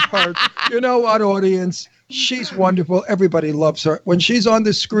love her. You know what, audience? She's wonderful. Everybody loves her. When she's on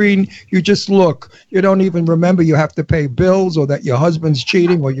the screen, you just look. You don't even remember you have to pay bills or that your husband's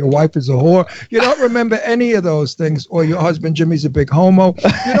cheating or your wife is a whore. You don't remember any of those things, or your husband Jimmy's a big homo.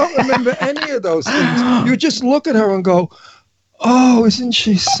 You don't remember any of those things. You just look at her and go, oh, isn't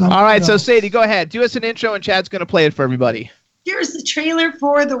she something? All right, so Sadie, go ahead. Do us an intro, and Chad's going to play it for everybody. Here's the trailer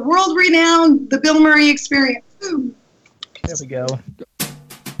for the world-renowned The Bill Murray Experience. Ooh. There we go.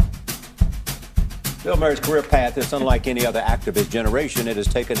 Bill Murray's career path is unlike any other actor of his generation. It has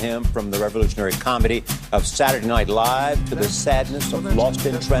taken him from the revolutionary comedy of Saturday Night Live to the sadness of Lost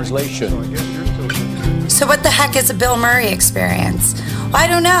in Translation. So what the heck is a Bill Murray experience? Well, I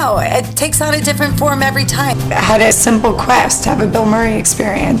don't know. It takes on a different form every time. I had a simple quest to have a Bill Murray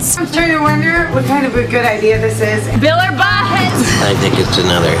experience. I'm starting to wonder what kind of a good idea this is. Bill or bust? I think it's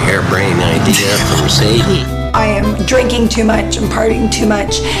another harebrained idea from Sadie. I am drinking too much, I'm partying too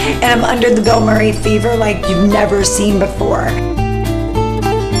much, and I'm under the Bill Murray fever like you've never seen before.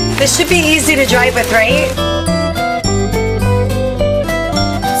 This should be easy to drive with, right?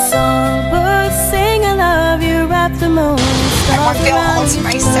 Songbirds sing, I love you, wrap the moon. I want to feel all to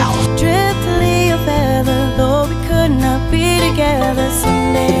myself. Driftly a feather, though we could not be together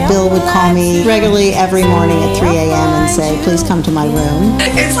someday. Bill would call me regularly every morning at 3 a.m. and say, please come to my room.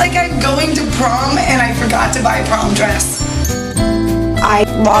 It's like I'm going to prom and I forgot to buy a prom dress. I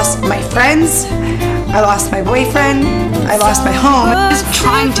lost my friends, I lost my boyfriend, I lost my home.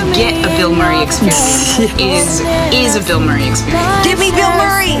 Trying to get a Bill Murray experience is a Bill Murray experience. Give me Bill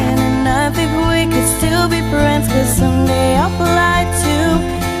Murray! And I think we could still be friends, cause someday I'll fly too.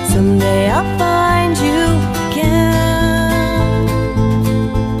 Someday I'll find you again.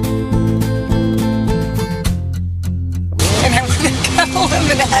 And I'm gonna go home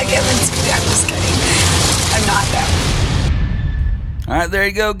and hug him and say, I'm just kidding. I'm not though. All right, there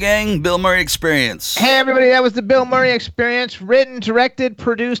you go, gang. Bill Murray Experience. Hey, everybody, that was the Bill Murray Experience, written, directed,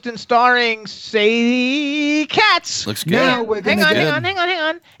 produced, and starring Sadie Katz. Looks good. Now hang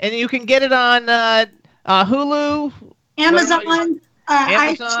on. And you can get it on Hulu, Amazon,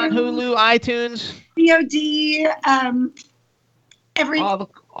 Amazon, Hulu, iTunes, VOD,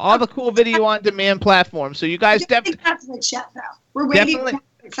 all the cool video on demand platforms. So you guys definitely Netflix yet, though. We're waiting for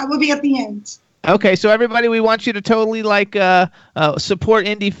Netflix. That will be at the end. Okay, so everybody, we want you to totally support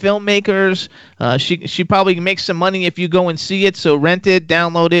indie filmmakers. She probably makes some money if you go and see it. So rent it,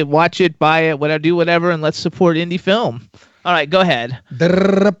 download it, watch it, buy it, whatever, and let's support indie film. All right, go ahead.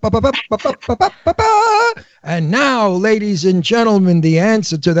 And now, ladies and gentlemen, the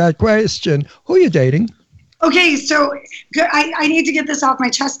answer to that question: who are you dating? Okay, so I need to get this off my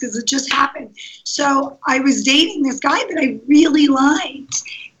chest because it just happened. So I was dating this guy that I really liked,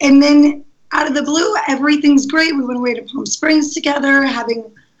 and then out of the blue, everything's great. We went away to Palm Springs together, having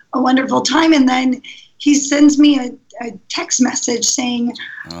a wonderful time. And then he sends me a text message saying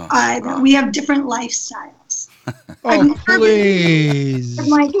that we have different lifestyles. Please. I'm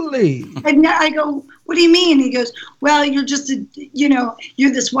like, please. I go, what do you mean? He goes, well, you're just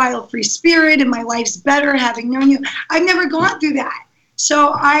you're this wild free spirit and my life's better having known you. I've never gone through that.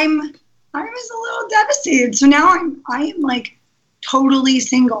 So I was a little devastated. So now I am like totally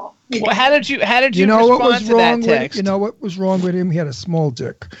single. Well, how did you know what respond was to wrong that with text? you know what was wrong with him? He had a small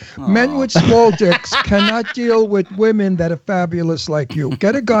dick. Men with small dicks cannot deal with women that are fabulous like you.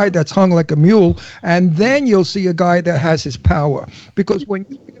 Get a guy that's hung like a mule, and then you'll see a guy that has his power. Because when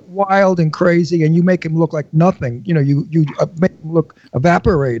you get wild and crazy and you make him look like nothing, you make him look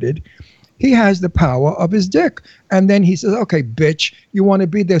evaporated. He has the power of his dick. And then he says, okay, bitch, you want to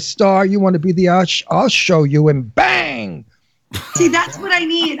be the star, you want to be the I'll show you, and bang. See, that's what I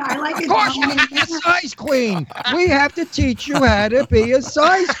need. I like it. Of course, you want to be a size queen. We have to teach you how to be a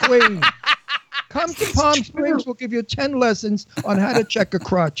size queen. Come to Palm Springs. We'll give you 10 lessons on how to check a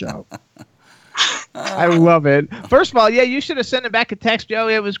crotch out. I love it. First of all, yeah, you should have sent him back a text, Joe.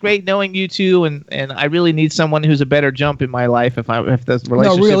 It was great knowing you two, and I really need someone who's a better jump in my life if the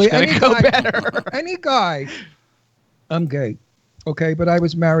relationship's going to go better. Any guy. I'm gay, okay, but I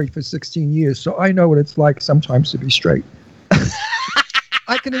was married for 16 years, so I know what it's like sometimes to be straight.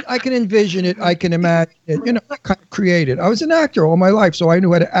 I can envision it. I can imagine it. I kind of create it. I was an actor all my life, so I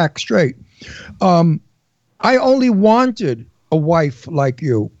knew how to act straight. I only wanted a wife like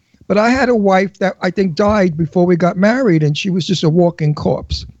you, but I had a wife that I think died before we got married, and she was just a walking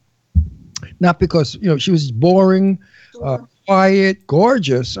corpse. Not because she was boring, quiet,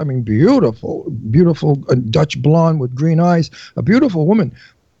 gorgeous. I mean, beautiful Dutch blonde with green eyes, a beautiful woman,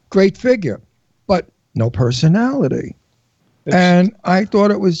 great figure, but no personality. And I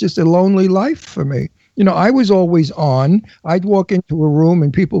thought it was just a lonely life for me. I was always on. I'd walk into a room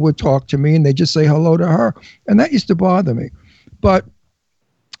and people would talk to me and they'd just say hello to her. And that used to bother me. But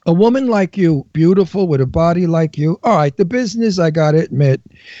a woman like you, beautiful with a body like you, all right, the business, I got to admit,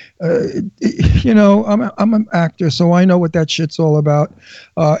 I'm an actor, so I know what that shit's all about.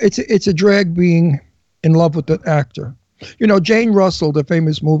 It's a drag being in love with the actor. Jane Russell, the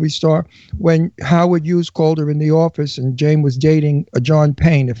famous movie star, when Howard Hughes called her in the office and Jane was dating a John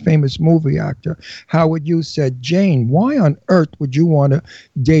Payne, a famous movie actor, Howard Hughes said, Jane, why on earth would you want to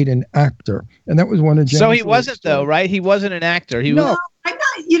date an actor? And that was one of Jane's. So he wasn't, though, right? He wasn't an actor. He was. I'm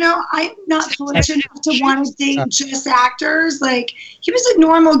not, I'm not fortunate enough to want to date just actors. Like, he was a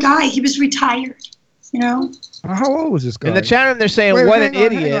normal guy. He was retired, How old was this guy? In the chat room, they're saying, what an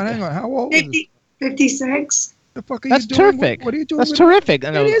idiot. Hang on. How old is he? 56. The fuck are That's you doing? terrific. What are you doing? That's terrific.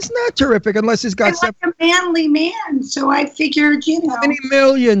 It is not terrific unless he's got like a manly man. So I figured, How many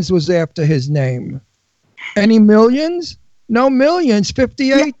millions was after his name? Any millions? No millions.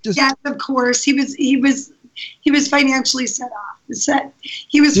 58. Yes, of course. He was financially set off.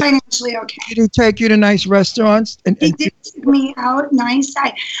 He was financially okay. Did he take you to nice restaurants? He did take me out nice.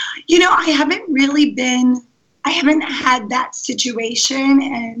 I haven't had that situation,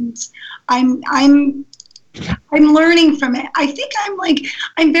 and I'm learning from it. I think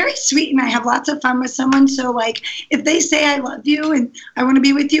I'm very sweet and I have lots of fun with someone. So if they say I love you and I want to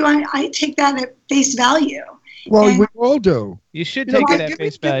be with you, I take that at face value. Well, we all do. You should take it at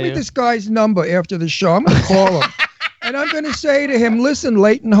face value. Give me this guy's number after the show. I'm going to call him. And I'm going to say to him, listen,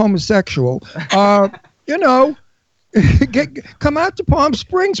 latent homosexual, come out to Palm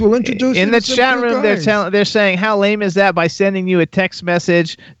Springs. We'll introduce you in the chat room. They're saying, how lame is that by sending you a text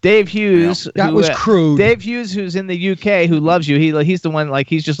message? Dave Hughes, that was crude. Dave Hughes, who's in the UK, who loves you. He's the one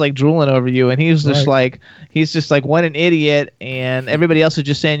he's just drooling over you, and he's just what an idiot. And everybody else is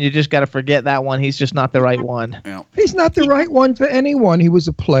just saying you just got to forget that one. He's just not the right one. Yeah. He's not the right one for anyone. He was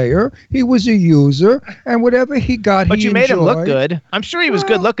a player. He was a user, and whatever he got, but you made enjoyed. him look good. I'm sure he was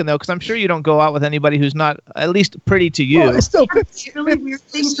good looking though, because I'm sure you don't go out with anybody who's not at least pretty to you. Well, it's still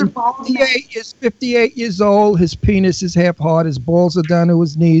 58 years old. His penis is half hard. His balls are down to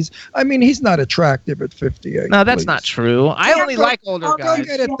his knees. I mean, he's not attractive at 58. No, that's not true. I only like older guys. Go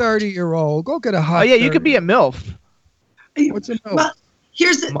get a 30-year-old. Go get a hot. Oh yeah, you could be a MILF. What's a MILF? Well,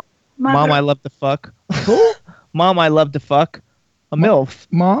 here's the Mom, I love to fuck. Who? Mom, I love to fuck. A MILF.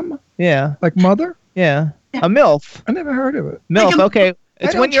 Mom? Yeah. Like mother? Yeah. A MILF. I never heard of it. MILF. Okay.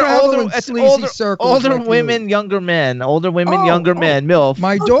 It's when you're older. It's older like women, younger men. Older women, younger men. MILF.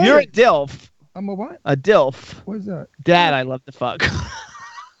 My daughter. You're a DILF. I'm a what? A DILF. What is that? Dad, I love to fuck.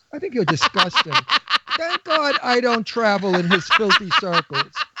 I think you're disgusting. Thank God I don't travel in his filthy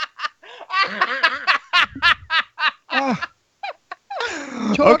circles.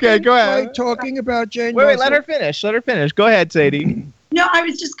 Okay, go ahead. Talking about Jane. Wait, let her finish. Let her finish. Go ahead, Sadie. No, I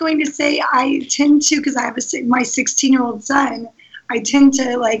was just going to say I tend to, because I have my 16-year-old son, I tend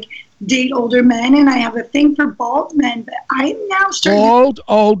to date older men, and I have a thing for bald men, but I'm now starting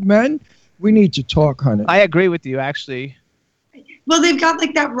old men? We need to talk, honey. I agree with you, actually. Well, they've got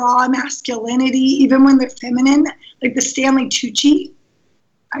that raw masculinity, even when they're feminine, like the Stanley Tucci.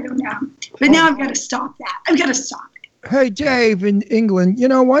 I don't know. But now I've got to stop that. I've got to stop it. Hey, Dave in England,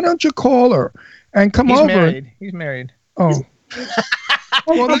 why don't you call her and come over? He's married. Oh.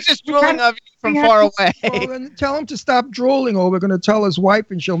 Well, he's just drooling of you from far away. Well, then tell him to stop drooling, or we're going to tell his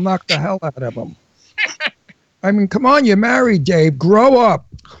wife and she'll knock the hell out of him. I mean, come on, you're married, Dave. Grow up.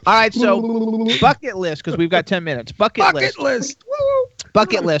 All right, so bucket list, because we've got 10 minutes. Bucket list. Woo.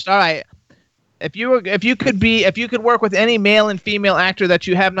 Bucket list. All right. If you could work with any male and female actor that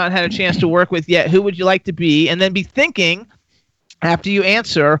you have not had a chance to work with yet, who would you like to be? And then be thinking, after you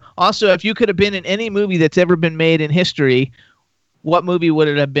answer, also, if you could have been in any movie that's ever been made in history, what movie would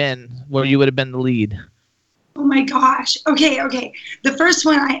it have been where you would have been the lead? Oh my gosh. Okay. The first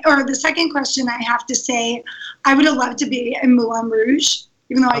one, the second question, I have to say, I would have loved to be in Moulin Rouge,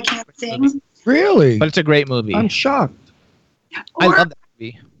 even though I can't sing. Really? But it's a great movie. I'm shocked. I love that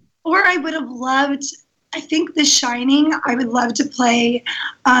movie. Or I would have loved, I think, The Shining. I would love to play,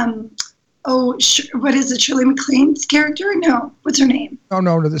 what is it, Shirley MacLaine's character? No, what's her name?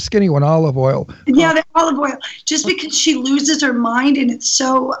 No, the skinny one, Olive Oil. Yeah, the Olive Oil. Just because she loses her mind and it's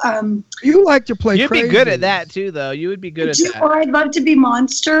so... you like to play You'd crazy. be good at that, too, though. You would be good at that. Or I'd love to be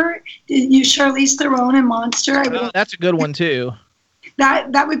Monster. You Charlize Theron in Monster. That's a good one, too.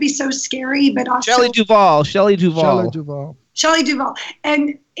 That would be so scary, but also... Shelley Duvall. Shelley Duvall.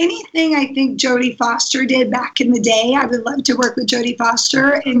 And anything I think Jodie Foster did back in the day, I would love to work with Jodie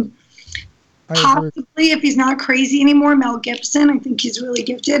Foster. And possibly, if he's not crazy anymore, Mel Gibson. I think he's really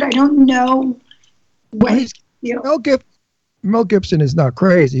gifted. I don't know what Mel Gibson is not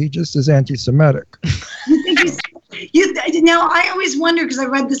crazy. He just is anti-Semitic. You think now, I always wonder, because I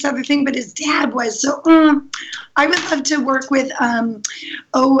read this other thing, but his dad was. So I would love to work with,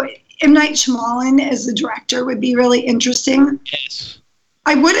 M. Night Shyamalan as the director would be really interesting. Yes.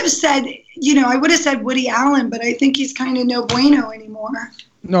 I would have said, Woody Allen, but I think he's kind of no bueno anymore.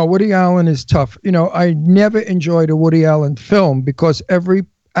 No, Woody Allen is tough. I never enjoyed a Woody Allen film because every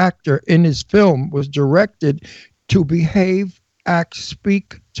actor in his film was directed to behave, act,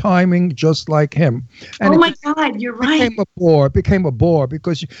 speak, timing just like him. And my God, you're right. It became a bore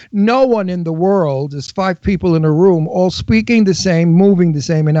because no one in the world is 5 people in a room all speaking the same, moving the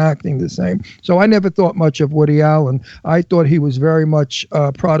same, and acting the same. So I never thought much of Woody Allen. I thought he was very much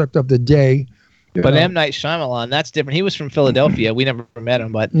a product of the day. But M. Night Shyamalan, that's different. He was from Philadelphia. We never met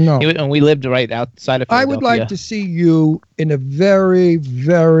him, but and we lived right outside of Philadelphia. I would like to see you in a very,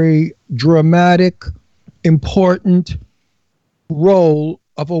 very dramatic, important role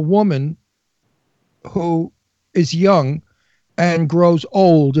of a woman who is young and grows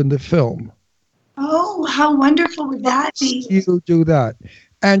old in the film. Oh, how wonderful would that be? You do that.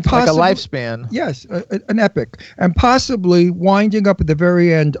 And possibly, like a lifespan. Yes, an epic. And possibly winding up at the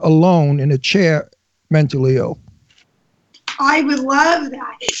very end alone in a chair, mentally ill. I would love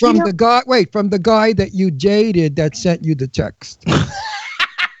that. From the guy that you dated that sent you the text.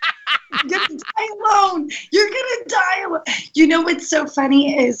 You're going to die alone. You're going to die alone. You know what's so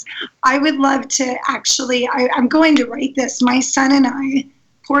funny is I would love to actually, I'm going to write this. My son and I,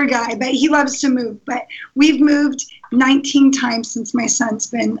 poor guy, but he loves to move. But we've moved 19 times since my son's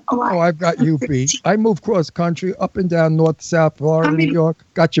been alive. Oh, I've got you beat. I moved cross country, up and down, north, south, Florida, New York.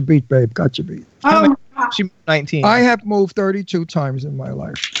 Got you beat, babe. Got you beat. Oh, my gosh. She 19. I have moved 32 times in my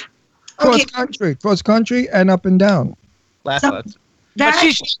life. Cross country and up and down. But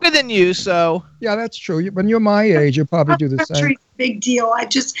she's younger than you, so. Yeah, that's true. When you're my age, you'll probably do the same. Big deal. I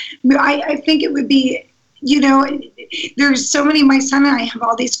think it would be, there's so many, my son and I have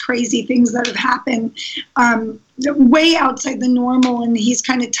all these crazy things that have happened way outside the normal, and he's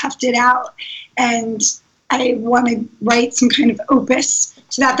kind of toughed it out. And I want to write some kind of opus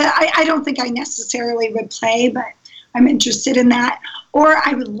to that I don't think I necessarily would play, but I'm interested in that. Or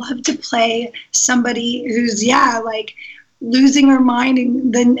I would love to play somebody who's, losing her mind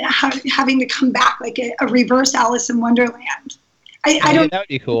and then having to come back like a reverse Alice in Wonderland. I don't. That would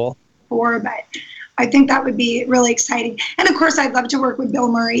be cool. But I think that would be really exciting. And of course, I'd love to work with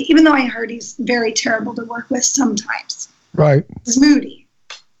Bill Murray, even though I heard he's very terrible to work with sometimes. Right. He's moody.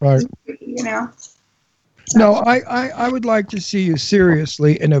 Right. So. No, I would like to see you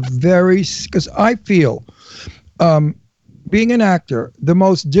seriously in a because I feel being an actor, the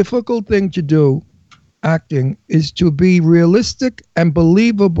most difficult thing to do acting is to be realistic and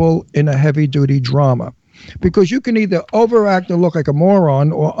believable in a heavy-duty drama, because you can either overact and look like a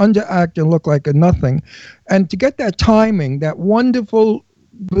moron or underact and look like a nothing. And to get that timing, that wonderful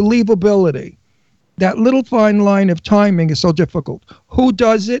believability, that little fine line of timing is so difficult. Who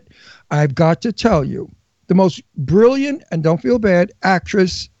does it? I've got to tell you, the most brilliant, and don't feel bad,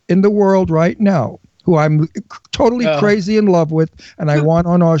 actress in the world right now, who I'm totally crazy in love with and I want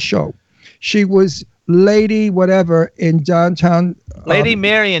on our show. She was Lady whatever in downtown. Lady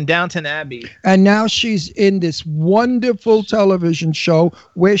Mary in Downton Abbey. And now she's in this wonderful television show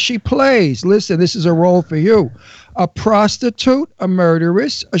where she plays. Listen, this is a role for you. A prostitute, a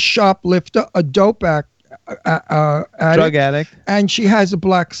murderess, a shoplifter, a dope drug addict. And she has a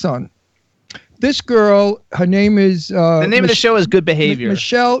black son. This girl, her name is... the name of the show is Good Behavior.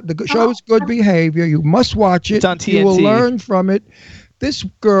 Michelle, the show is Good Behavior. You must watch it. It's on TNT. You will learn from it. This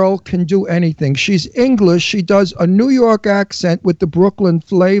girl can do anything. She's English. She does a New York accent with the Brooklyn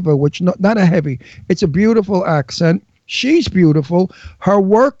flavor, which not a heavy. It's a beautiful accent. She's beautiful. Her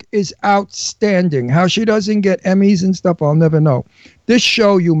work is outstanding. How she doesn't get Emmys and stuff, I'll never know. This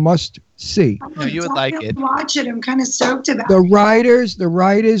show you must see. No, you would like it. Watch it. I'm kind of stoked about The it.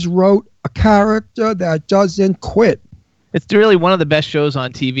 writers wrote a character that doesn't quit. It's really one of the best shows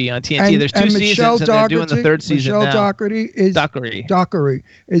on TV, on TNT. There's 2 seasons, and they're doing the 3rd season Michelle now. Dockery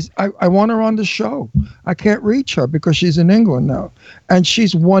is I want her on the show. I can't reach her because she's in England now. And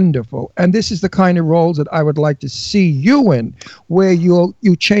she's wonderful. And this is the kind of roles that I would like to see you in, where you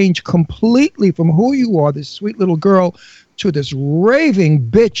change completely from who you are, this sweet little girl, to this raving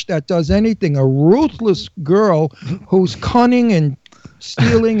bitch that does anything, a ruthless girl who's cunning and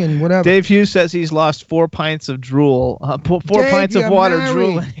stealing and whatever. Dave Hughes says he's lost 4 pints of drool. 4 pints of water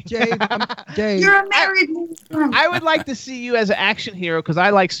drooling. Dave, you're a married man. I would like to see you as an action hero because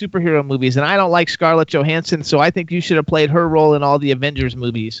I like superhero movies and I don't like Scarlett Johansson, so I think you should have played her role in all the Avengers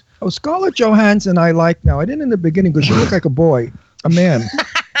movies. Oh, Scarlett Johansson I like now. I didn't in the beginning because she looked like a boy, a man.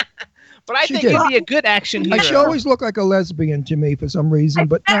 But I think you'd be a good action hero. She always looked like a lesbian to me for some reason,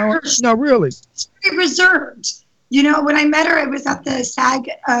 but now, no, really. She's very reserved. You know, when I met her, I was at the SAG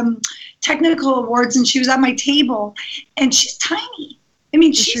Technical Awards, and she was at my table, and she's tiny. I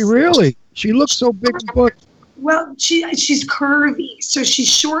mean, she really? She looks so big and butt. Well, she's curvy, so she's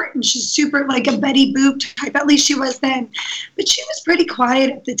short and she's super like a Betty Boop type. At least she was then, but she was pretty quiet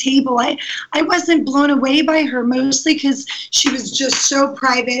at the table. I wasn't blown away by her, mostly because she was just so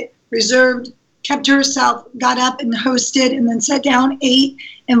private, reserved, kept to herself, got up and hosted, and then sat down, ate,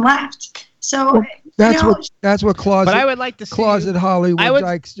 and left. So. Well, that's what closet. But I would like to see closet Hollywood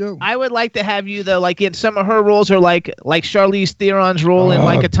dykes do. I would like to have you though, like in some of her roles, or like Charlize Theron's role in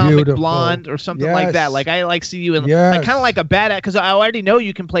like Atomic Blonde or something like that. Like I like see you in like kind of like a badass, because I already know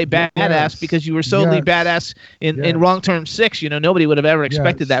you can play badass because you were so badass in Wrong Turn 6. You know, nobody would have ever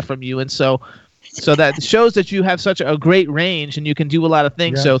expected that from you, and so that shows that you have such a great range and you can do a lot of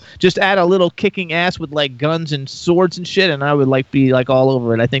things. Yes. So just add a little kicking ass with like guns and swords and shit, and I would like be like all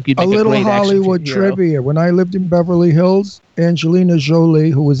over it. I think you'd make a little great Hollywood action hero. trivia. When I lived in Beverly Hills, Angelina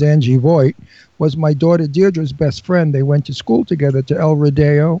Jolie, who was Angie Voight, was my daughter Deirdre's best friend. They went to school together to El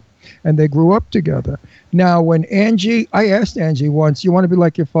Rodeo, and they grew up together. Now, when I asked Angie once, you want to be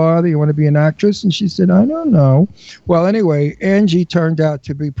like your father? You want to be an actress? And she said, I don't know. Well, anyway, Angie turned out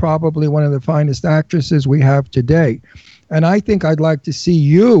to be probably one of the finest actresses we have today. And I think I'd like to see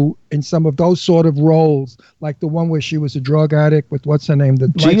you in some of those sort of roles, like the one where she was a drug addict with, what's her name?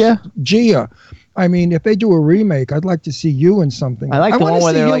 Gia. I mean, if they do a remake, I'd like to see you in something. I like the one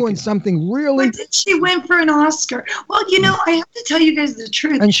where they're like in something really. When did she win for an Oscar? Well, you know, I have to tell you guys the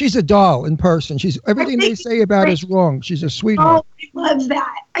truth. And she's a doll in person. She's everything they say about her is wrong. She's a sweetheart. Oh, I love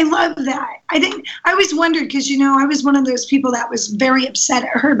that. I love that. I always wondered because, you know, I was one of those people that was very upset at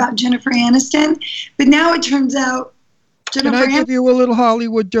her about Jennifer Aniston, but now it turns out. Can I give you a little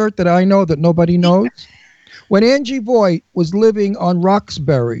Hollywood dirt that I know that nobody knows? When Angie Voight was living on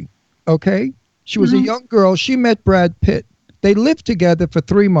Roxbury, okay? She was a young girl. She met Brad Pitt. They lived together for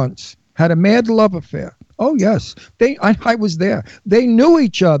 3 months, had a mad love affair. Oh, yes. I was there. They knew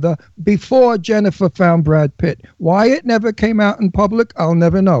each other before Jennifer found Brad Pitt. Why it never came out in public, I'll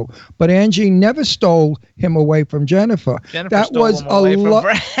never know. But Angie never stole him away from Jennifer. That was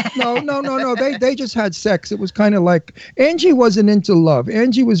No. They just had sex. It was kind of like Angie wasn't into love.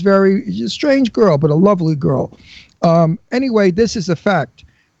 Angie was a strange girl, but a lovely girl. Anyway, this is a fact.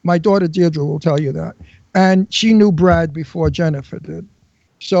 My daughter Deirdre will tell you that. And she knew Brad before Jennifer did.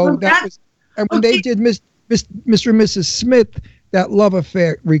 So and when they did Mr. and Mrs. Smith, that love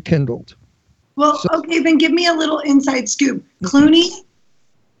affair rekindled. Well, okay, then give me a little inside scoop. Clooney?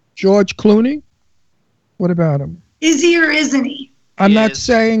 George Clooney? What about him? Is he or isn't he? I'm not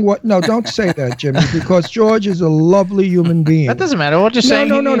saying what. No, don't say that, Jimmy, because George is a lovely human being. That doesn't matter. We're just saying.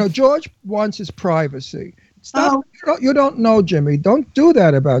 No. George wants his privacy. Stop. You don't know, Jimmy. Don't do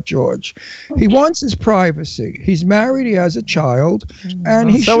that about George. He wants his privacy. He's married. He has a child,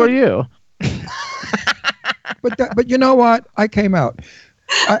 and so are you. But you know what? I came out.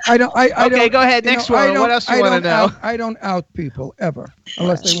 I don't. Okay, go ahead. Next one. What else do you want to know? I don't out people ever,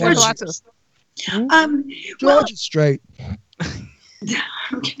 unless they want to. George is straight.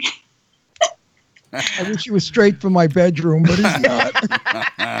 Okay. I wish he was straight from my bedroom, but he's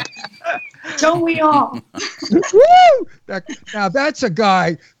not. Don't we all? Woo! Now that's a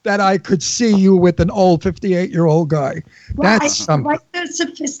guy that I could see you with, an old 58-year-old guy. Well, That's I something. like the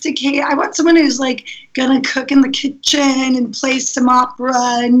sophisticated. I want someone who's like gonna cook in the kitchen and play some opera,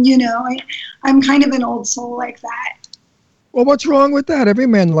 and I'm kind of an old soul like that. Well, what's wrong with that? Every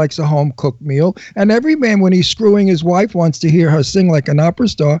man likes a home-cooked meal, and every man, when he's screwing his wife, wants to hear her sing like an opera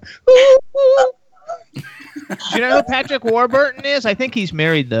star. Do you know who Patrick Warburton is? I think he's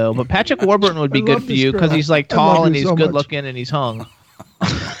married though, but Patrick Warburton would be good for you because he's like tall and he's good looking and he's hung.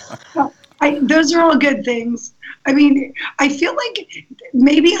 Those are all good things. I mean, I feel like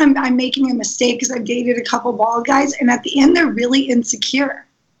maybe I'm making a mistake because I've dated a couple bald guys, and at the end they're really insecure.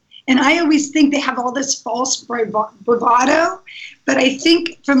 And I always think they have all this false bravado, but I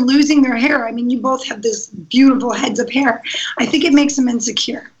think from losing their hair, I mean, you both have this beautiful heads of hair. I think it makes them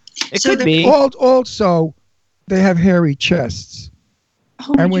insecure. It could be. Also, they have hairy chests.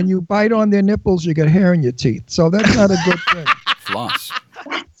 And when you bite on their nipples, you get hair in your teeth. So that's not a good thing. Floss.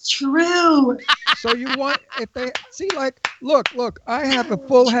 That's true. So you want, if they, see, like, look, I have a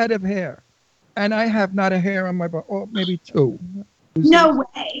full head of hair. And I have not a hair on my butt, or maybe two. No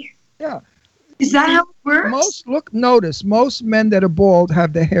way. Yeah. Is that how it works? Notice, most men that are bald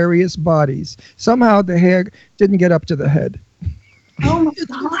have the hairiest bodies. Somehow the hair didn't get up to the head. Oh my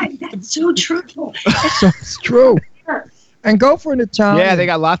God, that's so truthful. So it's true. And go for an Italian. Yeah, they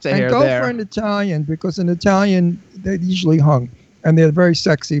got lots of hair there. And go for an Italian, because an Italian, they're usually hung. And they're very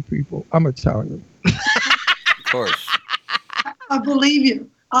sexy people. I'm Italian. Of course. I believe you.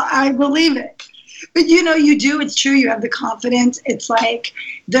 I believe it. But you do. It's true. You have the confidence. It's like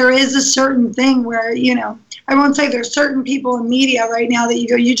there is a certain thing where, I won't say there's certain people in media right now that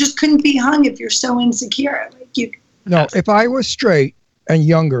you just couldn't be hung if you're so insecure. No, if I were straight and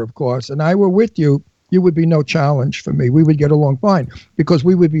younger, of course, and I were with you, you would be no challenge for me. We would get along fine because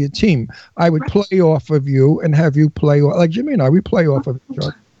we would be a team. I would play off of you and have you play like Jimmy and I. We play off of each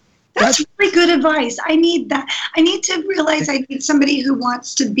other. That's really good advice. I need that. I need to realize I need somebody who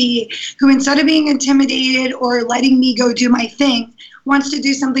wants to who instead of being intimidated or letting me go do my thing, wants to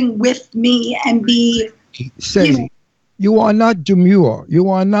do something with me and be. Sadie, you are not demure. You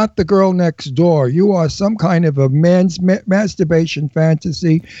are not the girl next door. You are some kind of a man's masturbation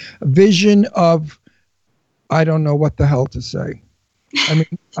fantasy, vision of, I don't know what the hell to say. I mean,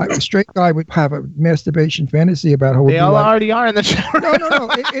 a straight guy would have a masturbation fantasy about how they all already are in the shower. No.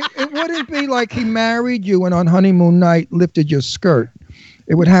 It wouldn't be like he married you and on honeymoon night lifted your skirt.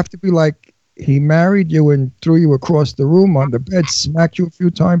 It would have to be like he married you and threw you across the room on the bed, smacked you a few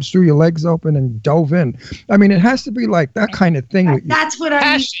times, threw your legs open, and dove in. I mean, it has to be like that kind of thing. That's what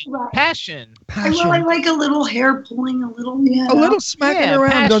I need. Passion. Well, I like a little hair pulling, a little, a little smacking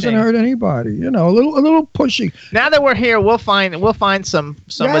around passion. Doesn't hurt anybody. A little pushy. Now that we're here, we'll find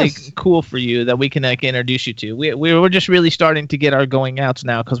somebody cool for you that we can introduce you to. We're just really starting to get our going outs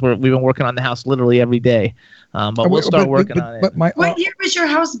now because we've been working on the house literally every day. But we'll start working on it. What year was your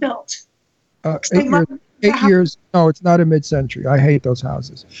house built? 8 years. No, it's not a mid-century. I hate those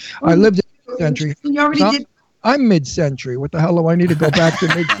houses. I lived in mid-century. You already did. I'm mid-century. What the hell do I need to go back to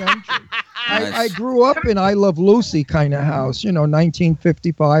mid-century? I grew up in I Love Lucy kind of house.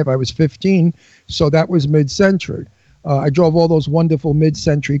 1955. I was 15, so that was mid-century. I drove all those wonderful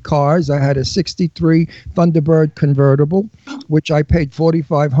mid-century cars. I had a 63 Thunderbird convertible, which I paid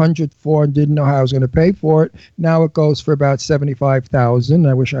 $4,500 for and didn't know how I was going to pay for it. Now it goes for about $75,000.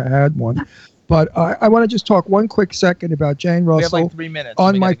 I wish I had one. But I want to just talk one quick second about Jane Russell. We have like 3 minutes.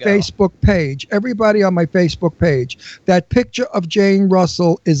 On my Facebook page. Everybody on my Facebook page. That picture of Jane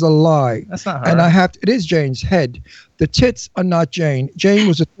Russell is a lie. That's not her. And it is Jane's head. The tits are not Jane. Jane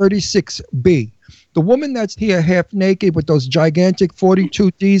was a 36B. The woman that's here half naked with those gigantic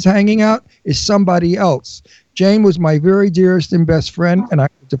 42 Ds hanging out is somebody else. Jane was my very dearest and best friend, and I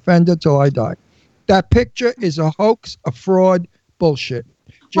will defend her till I die. That picture is a hoax, a fraud, bullshit.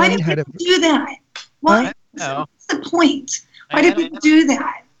 Why did people do that? Why? What's the point? Why did people do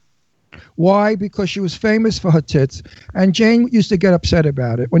that? Why? Because she was famous for her tits. And Jane used to get upset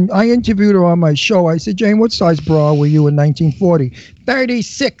about it. When I interviewed her on my show, I said, Jane, what size bra were you in 1940?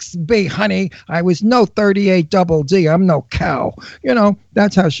 36B, honey. I was no 38 double D. I'm no cow.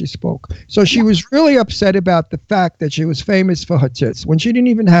 That's how she spoke. So she was really upset about the fact that she was famous for her tits when she didn't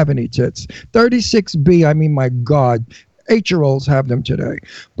even have any tits. 36B, I mean, my God. 8-year-olds have them today.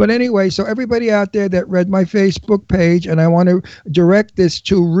 But anyway, so everybody out there that read my Facebook page, and I want to direct this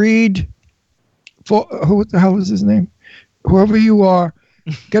to read, for who the hell is his name? Whoever you are,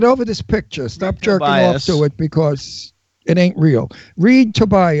 Get over this picture. Stop Read jerking Tobias. off to it because it ain't real. Read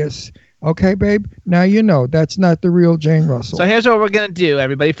Tobias. Okay, babe? Now you know that's not the real Jane Russell. So here's what we're going to do,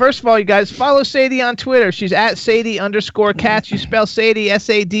 everybody. First of all, you guys, follow Sadie on Twitter. She's at Sadie_Katz. You spell Sadie,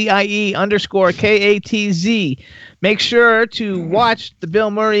 SADIE_KATZ. Make sure to watch the Bill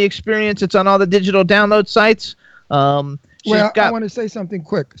Murray Experience. It's on all the digital download sites. I want to say something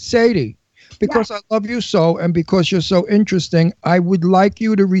quick. Sadie, because I love you so and because you're so interesting, I would like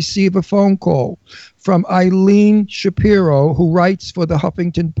you to receive a phone call from Eileen Shapiro, who writes for the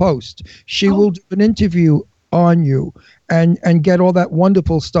Huffington Post. She will do an interview on you and get all that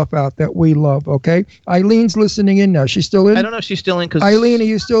wonderful stuff out that we love, okay? Eileen's listening in now. She's still in? I don't know if she's still in. Eileen, are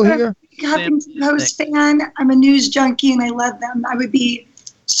you still here? Huffington Post fan. I'm a news junkie and I love them. I would be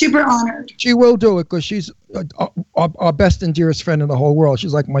super honored. She will do it because she's our best and dearest friend in the whole world.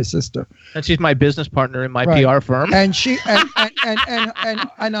 She's like my sister. And she's my business partner in my Right. PR firm. And she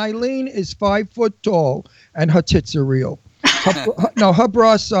and Eileen is 5 foot tall and her tits are real. Her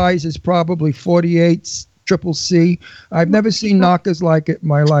bra size is probably 48 triple C. I've never seen knockers like it in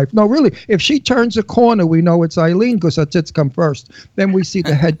my life. No, really. If she turns a corner, we know it's Eileen because her tits come first. Then we see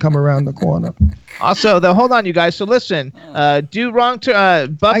the head come around the corner. Also, hold on, you guys. So listen, do wrong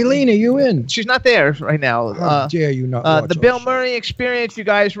turn. Eileen, are you in? She's not there right now. How dare you not watch the our Bill show. Murray Experience, you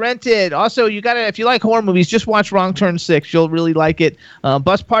guys, rent it. Also, you gotta, if you like horror movies, just watch Wrong Turn 6. You'll really like it.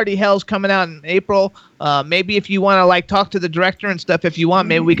 Bus Party Hell's coming out in April. Maybe if you want to like talk to the director and stuff, if you want,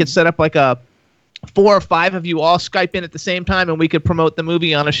 maybe we could set up like a 4 or 5 of you all Skype in at the same time, and we could promote the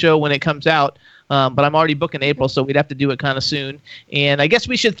movie on a show when it comes out. But I'm already booking April, so we'd have to do it kind of soon. And I guess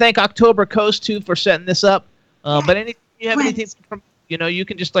we should thank October Coast too for setting this up. But if you have anything from, you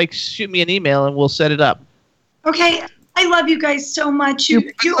can just like shoot me an email and we'll set it up. Okay. I love you guys so much.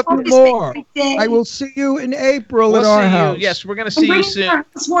 You always more. make my day. I will see you in April We'll at our see you. house. Yes, we're gonna I'm see you bringing soon. a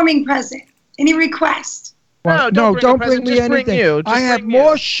housewarming present. Any request? Well, No, don't bring bring a me present. Just anything. bring you. Just I have bring you.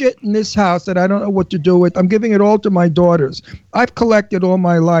 more shit in this house that I don't know what to do with. I'm giving it all to my daughters. I've collected all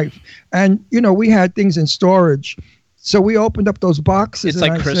my life. And, we had things in storage. So we opened up those boxes. It's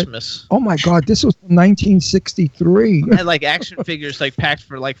and like I Christmas. Said, oh, my God, this was 1963. I had like action figures like packed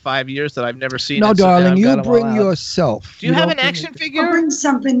for like 5 years that I've never seen. No, and so now darling, I've you got 'em all bring out. yourself. Do you have don't an bring action it. figure? I'll bring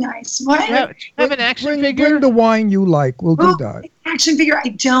something nice. What? Do you have an action figure? Bring the wine you like. We'll do that. Action figure? I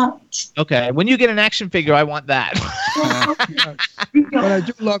don't. Okay, when you get an action figure, I want that. But I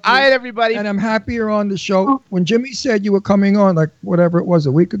do love you. All right, everybody. And I'm happy you're on the show. When Jimmy said you were coming on, like whatever it was,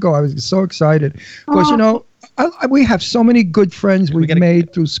 a week ago, I was so excited. Because, we have so many good friends we've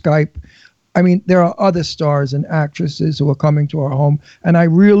made through Skype. I mean, there are other stars and actresses who are coming to our home, and I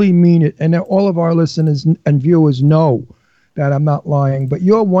really mean it. And all of our listeners and viewers know that I'm not lying. But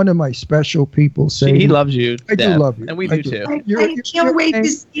you're one of my special people, Sadie. He loves you. I do Dad. love you. And we I do too. I can't wait to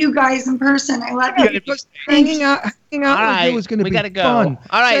see you guys in person. I love you. Because hanging out All with right, you is going to we be gotta go. fun.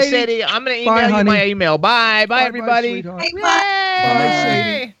 All right, Sadie, I'm gonna Bye, email you honey. my email. Bye, Bye, everybody. sweetheart. Yay! Bye,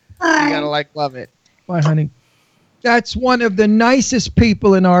 Sadie. You gotta love it. Bye, honey. That's one of the nicest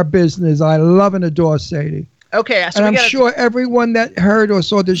people in our business. I love and adore Sadie. Okay, so And we I'm gotta, sure everyone that heard or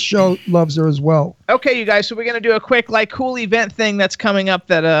saw this show loves her as well. Okay, you guys, so we're going to do a quick, cool event thing that's coming up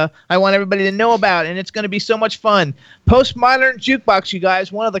that I want everybody to know about, and it's going to be so much fun. Postmodern Jukebox, you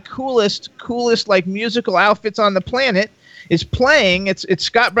guys, one of the coolest, musical outfits on the planet, is playing. It's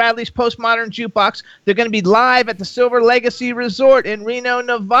Scott Bradley's Postmodern Jukebox. They're going to be live at the Silver Legacy Resort in Reno,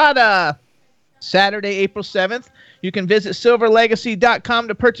 Nevada, Saturday, April 7th. You can visit silverlegacy.com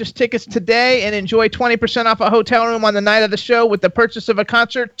to purchase tickets today and enjoy 20% off a hotel room on the night of the show with the purchase of a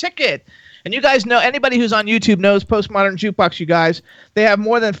concert ticket. And you guys know, anybody who's on YouTube knows Postmodern Jukebox, you guys. They have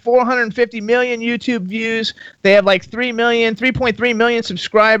more than 450 million YouTube views. They have 3.3 million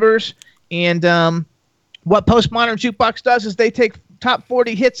subscribers. And what Postmodern Jukebox does is they take top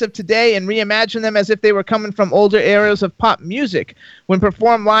 40 hits of today and reimagine them as if they were coming from older eras of pop music. When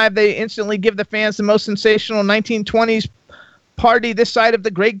performed live, they instantly give the fans the most sensational 1920s party this side of the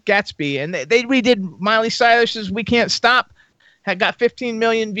Great Gatsby. And they redid Miley Cyrus's We Can't Stop. Had got 15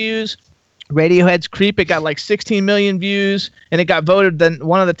 million views. Radiohead's Creep, it got 16 million views, and it got voted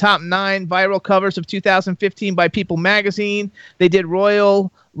one of the top 9 viral covers of 2015 by People magazine. They did Royals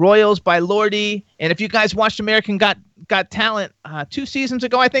by Lordi, and if you guys watched American Got Talent 2 seasons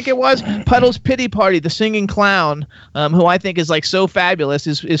ago, I think it was, Puddle's Pity Party, the singing clown, who I think is so fabulous,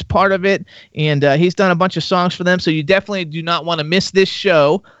 is part of it, and he's done a bunch of songs for them, so you definitely do not want to miss this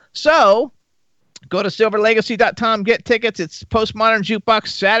show. So go to silverlegacy.com, get tickets. It's Postmodern Jukebox,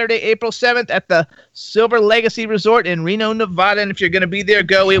 Saturday, April 7th at the Silver Legacy Resort in Reno, Nevada. And if you're going to be there,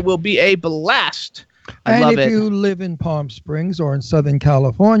 go. It will be a blast. I And love if it. you live in Palm Springs or in Southern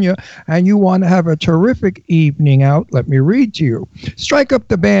California and you want to have a terrific evening out, let me read to you. Strike up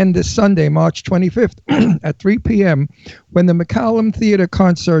the band this Sunday, March 25th at 3 p.m. when the McCallum Theater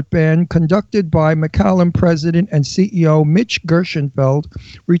Concert Band, conducted by McCallum President and CEO Mitch Gershenfeld,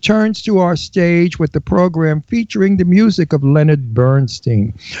 returns to our stage with the program featuring the music of Leonard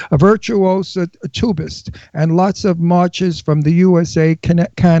Bernstein, a virtuoso tubist, and lots of marches from the USA,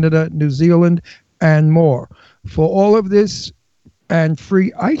 Canada, New Zealand, and more. For all of this and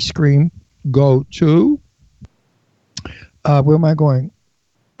free ice cream, go to where am I going?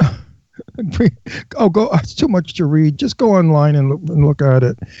 Go. It's too much to read. Just go online and look at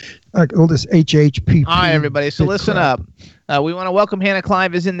it. Like all this HHP. All right, everybody. So listen up. We want to welcome Hannah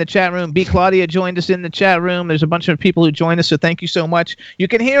Clive is in the chat room. B. Claudia joined us in the chat room. There's a bunch of people who joined us, so thank you so much. You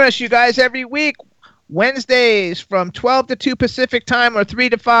can hear us, you guys, every week, Wednesdays from 12 to 2 Pacific time or 3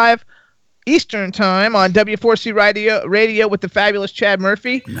 to 5 Eastern time on W4C radio with the fabulous Chad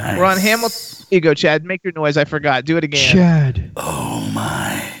Murphy. Nice. We're on Hamilton. Here you go, Chad. Make your noise. I forgot. Do it again. Chad. Oh,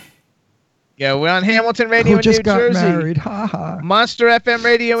 my. Yeah, we're on Hamilton Radio in New Jersey. Married. Ha ha. Monster FM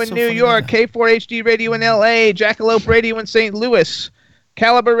Radio in New York. K4HD Radio in LA. Jackalope Radio in St. Louis.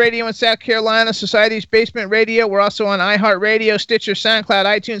 Caliber Radio in South Carolina, Society's Basement Radio. We're also on iHeartRadio, Stitcher, SoundCloud,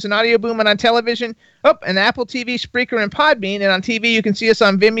 iTunes, and Audio Boom, and on television. And Apple TV, Spreaker, and Podbean. And on TV, you can see us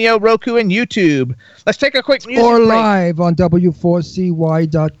on Vimeo, Roku, and YouTube. Let's take a quick music break. Or live on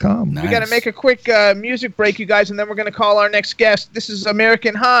W4CY.com. We got to make a quick music break, you guys, and then we're going to call our next guest. This is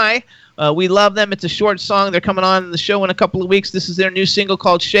American High. We love them. It's a short song. They're coming on the show in a couple of weeks. This is their new single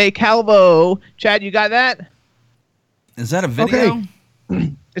called Shea Calvo. Chad, you got that? Is that a video? Okay.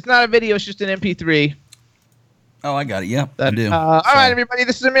 It's not a video. It's just an MP3. Oh, I got it. Yeah, I do. All right, everybody.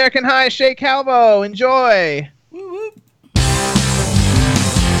 This is American High. Shea Calvo. Enjoy. Woo-woo.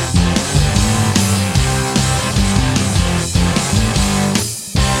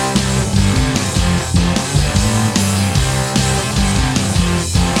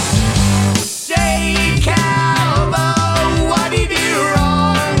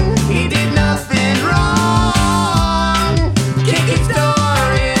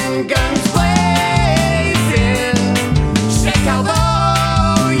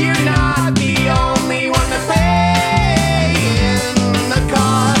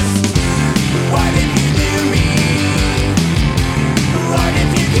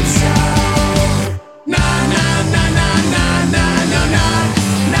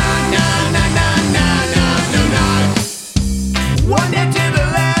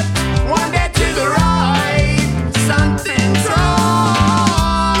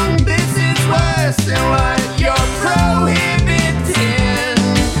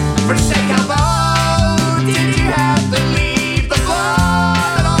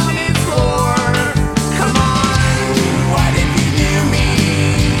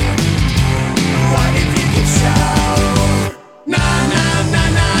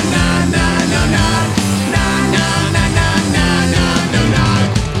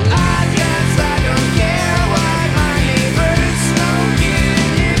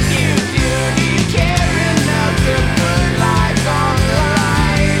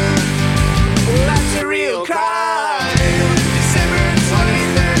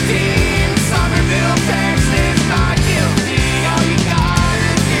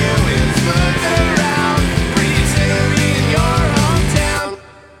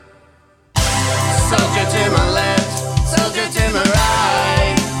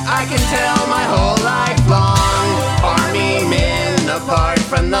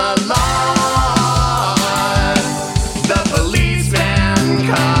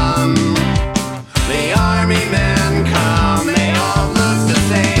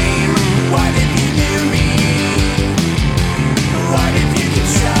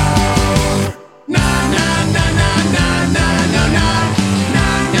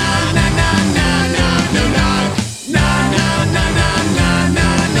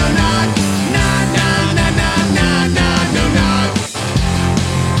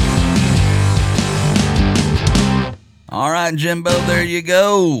 Jimbo, there you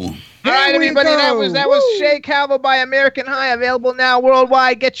go. All right, everybody, that was Shea Calvo by American High, available now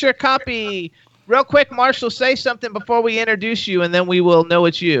worldwide. Get your copy. Real quick, Marshall, say something before we introduce you, and then we will know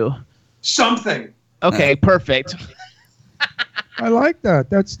it's you. Something. Okay, perfect. I like that.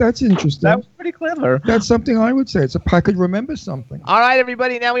 That's interesting. That was pretty clever. That's something I would say. I could remember something. All right,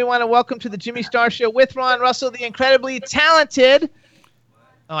 everybody, now we want to welcome to the Jimmy Star Show with Ron Russell, the incredibly talented...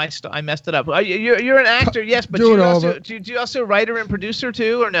 Oh, I messed it up. You're an actor, yes, but do you also writer and producer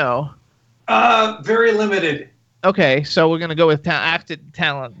too, or no? Very limited. Okay, so we're gonna go with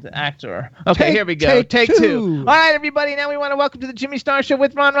actor. Okay, here we go. Take two. All right, everybody. Now we want to welcome to the Jimmy Star Show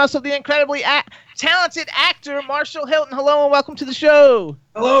with Ron Russell, the incredibly talented actor Marshall Hilton. Hello and welcome to the show.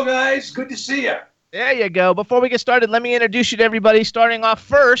 Hello, guys. Good to see you. There you go. Before we get started, let me introduce you to everybody. Starting off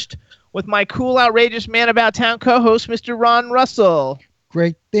first with my cool, outrageous man about town co-host, Mr. Ron Russell.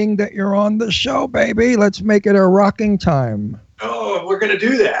 Great thing that you're on the show, baby. Let's make it a rocking time. Oh, we're gonna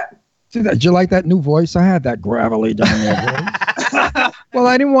do that. See that? Did you like that new voice? I had that gravelly down there voice. Well,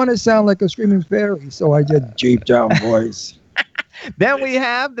 I didn't want to sound like a screaming fairy, so I did deep down voice. Then we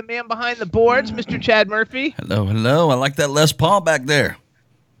have the man behind the boards, Mr. Chad Murphy. Hello. I like that Les Paul back there.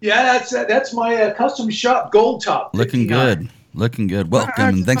 Yeah, that's my custom shop gold top. Looking good. Welcome,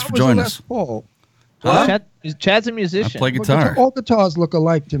 and thanks for joining us. Paul. Chad's a musician. I play guitar. All guitars look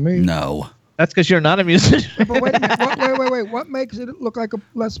alike to me. No. That's because you're not a musician. But wait a minute. Wait. What makes it look like a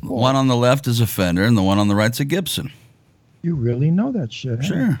Les Paul? One on the left is a Fender, and the one on the right's a Gibson. You really know that shit, huh?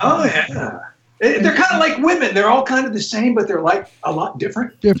 Sure. Oh, yeah. They're kind of like women. They're all kind of the same, but they're like a lot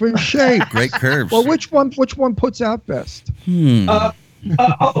different. Different shape. Great curves. Well, which one puts out best? Well,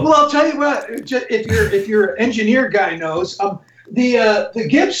 I'll tell you what. If your engineer guy knows, the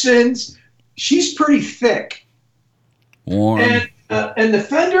Gibsons, she's pretty thick. Warm. And the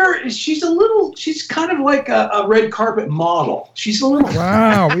Fender, she's kind of like a red carpet model. She's a little.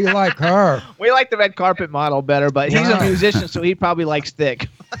 Wow, we like her. We like the red carpet model better, but he's a musician, so he probably likes thick.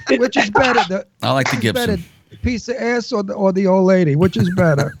 Which is better? I like the Gibson. Better, piece of ass or the old lady? Which is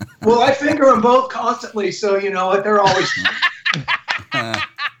better? Well, I finger them both constantly, so you know what? They're always.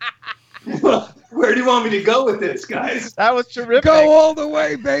 Where do you want me to go with this, guys? That was terrific. Go all the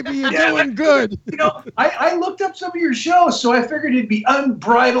way, baby. You're doing good. You know, I looked up some of your shows, so I figured it'd be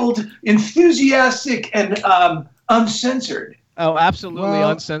unbridled, enthusiastic, and uncensored. Oh, absolutely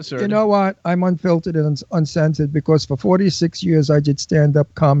uncensored. You know what? I'm unfiltered and uncensored because for 46 years I did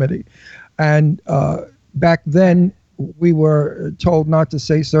stand-up comedy. And back then we were told not to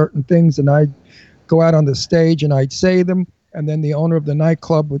say certain things, and I'd go out on the stage and I'd say them. And then the owner of the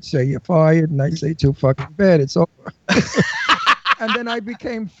nightclub would say, "You're fired." And I'd say, "Too fucking bad. It's over." And then I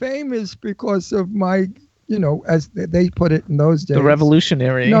became famous because of my, as they put it in those days. The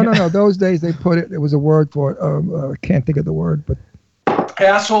revolutionary. No. Those days they put it, there was a word for it. I can't think of the word, but.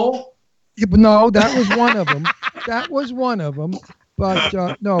 Asshole? Yeah, but no, that was one of them. But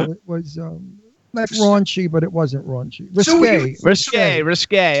no, it was like raunchy, but it wasn't raunchy. Risque.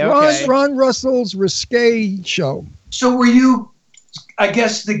 Okay. Ron Russell's Risque show. So were you, I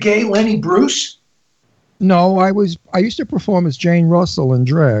guess, the gay Lenny Bruce? No, I used to perform as Jane Russell in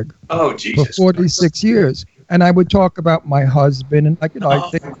drag. Oh, Jesus. For 46 years. And I would talk about my husband. And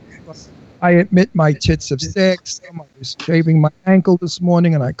I admit my tits of sex. I was shaving my ankle this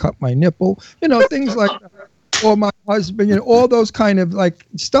morning and I cut my nipple. Things like that. Or my husband, all those kind of like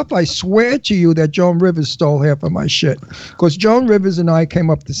stuff. I swear to you that Joan Rivers stole half of my shit. Because Joan Rivers and I came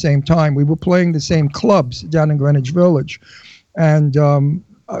up at the same time. We were playing the same clubs down in Greenwich Village. And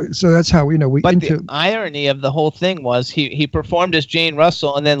so that's how, But the irony of the whole thing was he performed as Jane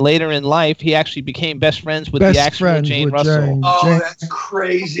Russell, and then later in life, he actually became best friends with the actual Jane Russell. That's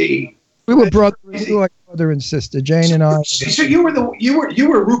crazy. We were brothers. We were like brother and sister, Jane and I. So you were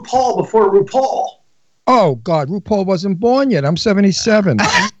RuPaul before RuPaul. Oh, God, RuPaul wasn't born yet. I'm 77.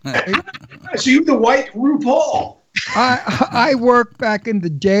 So you're the white RuPaul. I worked back in the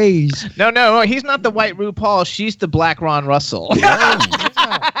days. No, he's not the white RuPaul. She's the black Ron Russell. I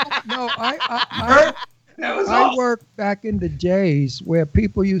worked back in the days where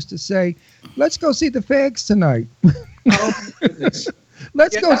people used to say, "Let's go see the fags tonight." Oh, goodness.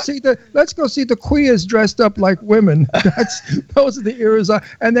 Let's go see the queers dressed up like women. Those are the eras.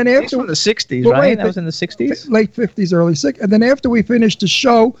 And then after from the 60s, right? That was in the 60s, late 50s, early 60s. And then after we finished the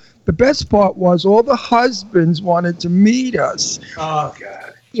show, the best part was all the husbands wanted to meet us. Oh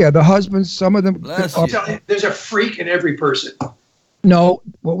God. Yeah, the husbands. Some of them. There's a freak in every person. No,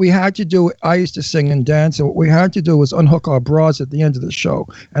 what we had to do, I used to sing and dance, and what we had to do was unhook our bras at the end of the show.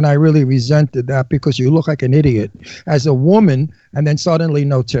 And I really resented that because you look like an idiot as a woman, and then suddenly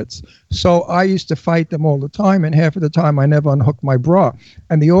no tits. So I used to fight them all the time, and half of the time I never unhooked my bra.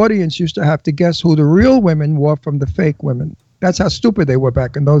 And the audience used to have to guess who the real women were from the fake women. That's how stupid they were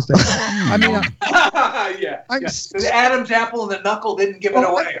back in those days. I mean, the Adam's apple and the knuckle didn't give it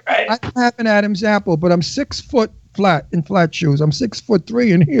away, right? I don't have an Adam's apple, but I'm 6 foot flat in flat shoes. I'm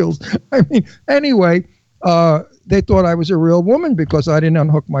 6'3" in heels. I mean, anyway, they thought I was a real woman because I didn't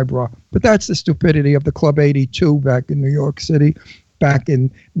unhook my bra. But that's the stupidity of the Club 82 back in New York City. back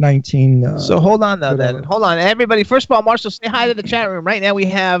in 19. So hold on, though, whatever. then. Hold on. Everybody, first of all, Marshall, say hi to the chat room. Right now we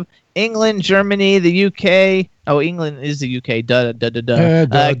have England, Germany, the UK. Oh, England is the UK.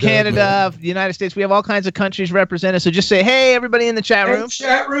 Canada, the United States. We have all kinds of countries represented. So just say, hey, everybody in the chat room. Hey,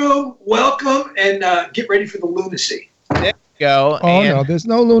 chat room, welcome, and get ready for the lunacy. There you go. Oh, no, there's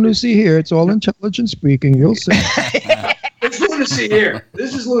no lunacy here. It's all intelligent speaking. You'll see. There's lunacy here.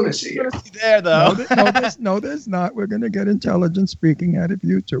 This is lunacy. There, though. No, there's not. We're going to get intelligent speaking out of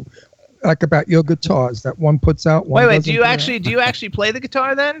you two. Like about your guitars. That one puts out one. Wait. Do you actually play the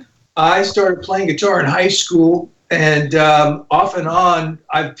guitar then? I started playing guitar in high school, and off and on,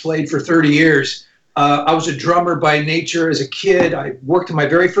 I've played for 30 years. I was a drummer by nature as a kid. I worked in my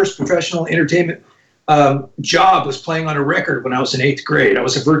very first professional entertainment job was playing on a record when I was in 8th grade. I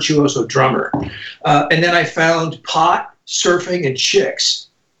was a virtuoso drummer. And then I found pot, surfing, and chicks.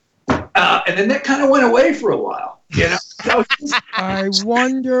 And then that kind of went away for a while. You know? I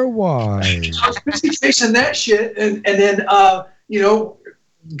wonder why. I was busy chasing that shit, and then,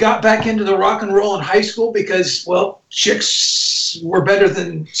 got back into the rock and roll in high school because, well, chicks were better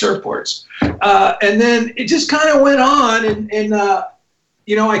than surfboards. And then it just kind of went on, and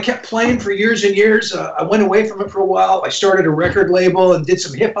I kept playing for years and years. I went away from it for a while. I started a record label and did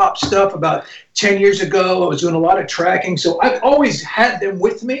some hip-hop stuff about 10 years ago. I was doing a lot of tracking, so I've always had them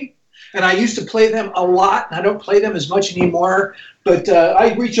with me, and I used to play them a lot, and I don't play them as much anymore. But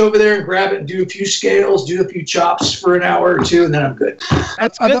I reach over there and grab it and do a few scales, do a few chops for an hour or two, and then I'm good.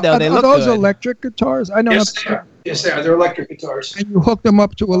 That's good, though. They look those good. Electric guitars? I know. Yes, they are. Yes, they are. They're electric guitars. And you hook them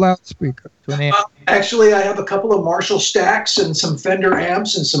up to a loudspeaker. Actually, I have a couple of Marshall stacks and some Fender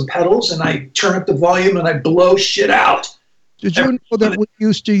amps and some pedals, and I turn up the volume and I blow shit out. Did you know that we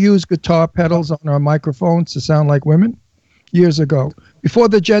used to use guitar pedals on our microphones to sound like women? Years ago. Before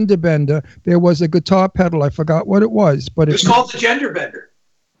the Gender Bender, there was a guitar pedal. I forgot what it was. But it was called the Gender Bender.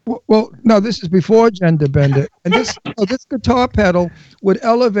 Well, no, this is before Gender Bender. And this guitar pedal would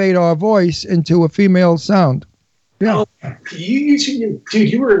elevate our voice into a female sound. Yeah. Oh,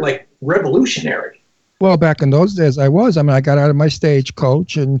 you were like revolutionary. Well, back in those days, I was. I mean, I got out of my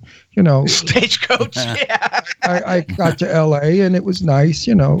stagecoach and, Stagecoach, yeah. I got to L.A. and it was nice.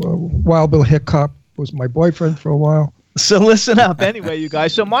 Wild Bill Hickok was my boyfriend for a while. So listen up anyway, you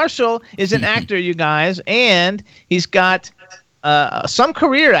guys. So Marshall is an actor, you guys, and he's got some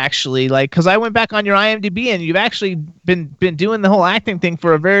career, actually. Because I went back on your IMDb, and you've actually been doing the whole acting thing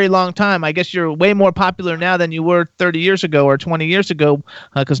for a very long time. I guess you're way more popular now than you were 30 years ago or 20 years ago,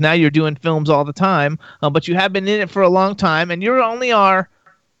 because now you're doing films all the time. But you have been in it for a long time, and you're only our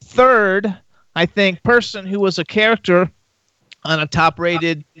third, I think, person who was a character on a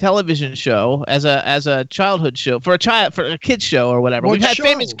top-rated television show as a childhood show for a kids show or whatever. We've had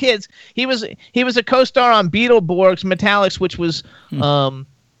famous kids. He was a co-star on Beetleborgs Metallics, which was kind of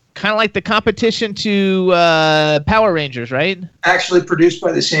like the competition to Power Rangers, right? Actually produced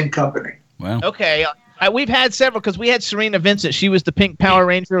by the same company. Wow. Okay. We've had several because we had Serena Vincent. She was the Pink Power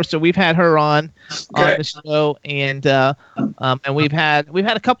Ranger, so we've had her on the show, and we've had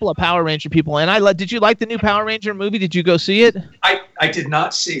a couple of Power Ranger people. And did you like the new Power Ranger movie? Did you go see it? I did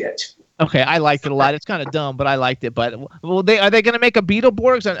not see it. Okay, I liked it a lot. It's kind of dumb, but I liked it. But are they going to make a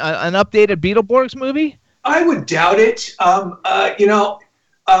Beetleborgs, an updated Beetleborgs movie? I would doubt it.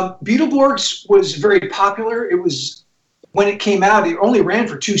 Beetleborgs was very popular. It was. When it came out, it only ran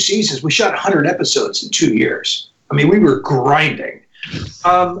for 2 seasons. We shot 100 episodes in 2 years. I mean, we were grinding.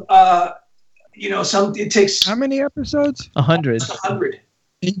 It takes... How many episodes? 100. 100.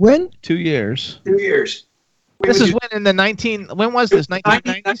 When? 2 years. 2 years. This is when was this?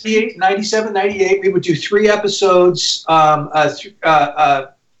 1998, 97, 98. We would do 3 episodes, 3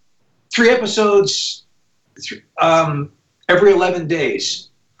 episodes every 11 days.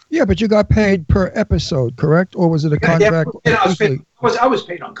 Yeah, but you got paid per episode, correct? Or was it a contract? Yeah, I was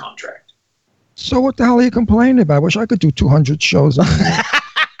paid on contract. So what the hell are you complaining about? I wish I could do 200 shows. I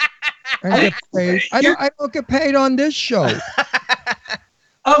get paid. I don't get paid on this show.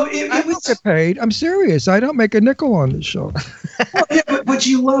 I don't get paid. I'm serious. I don't make a nickel on this show. Well, yeah, but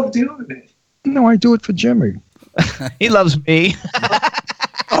you love doing it. No, I do it for Jimmy. He loves me.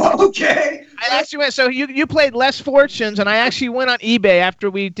 Oh, okay. I actually went. So you played Less Fortunes, and I actually went on eBay after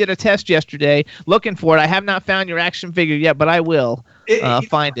we did a test yesterday looking for it. I have not found your action figure yet, but I will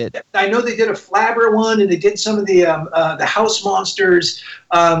find it. I know they did a Flabber one, and they did some of the House Monsters.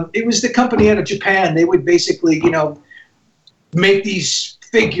 It was the company out of Japan. They would basically, make these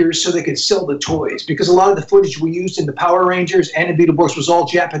figures so they could sell the toys, because a lot of the footage we used in the Power Rangers and in Beetleborgs was all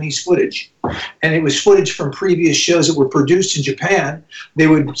Japanese footage. And it was footage from previous shows that were produced in Japan. They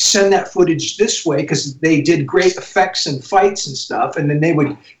would send that footage this way because they did great effects and fights and stuff. And then they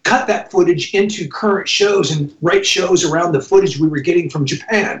would cut that footage into current shows and write shows around the footage we were getting from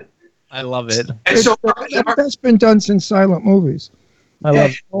Japan. I love it. And so that's been done since silent movies. I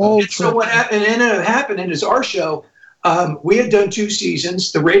love and so what happened, and ended up happening is our show, we had done 2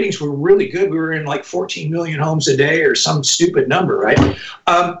 seasons. The ratings were really good. We were in like 14 million homes a day or some stupid number, right?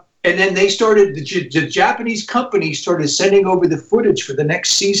 And then they started, the Japanese company started sending over the footage for the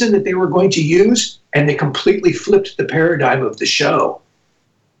next season that they were going to use, and they completely flipped the paradigm of the show.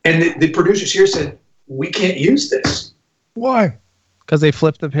 And the producers here said, we can't use this. Why? Because they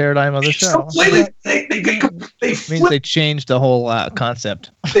flipped the paradigm of the show. They means they changed the whole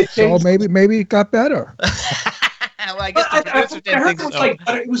concept. So maybe it got better. Well, I guess I heard it was like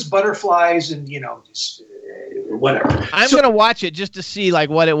it was butterflies and just whatever. I'm gonna watch it just to see like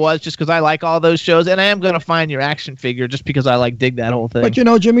what it was, just because I like all those shows, and I am gonna find your action figure just because I dig that whole thing. But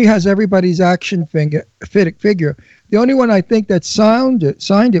Jimmy has everybody's action figure. The only one I think that signed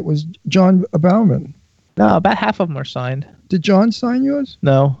it was John Bauman. No, about half of them are signed. Did John sign yours?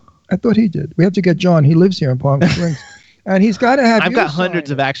 No. I thought he did. We have to get John. He lives here in Palm Springs. And he's got to have I've got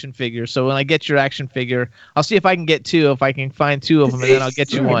hundreds of action figures, so when I get your action figure, I'll see if I can get 2. If I can find 2 of them, and then I'll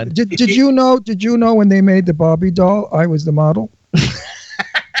get you one. Did you know when they made the Barbie doll, I was the model?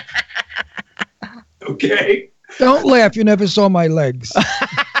 Okay. Don't laugh. You never saw my legs.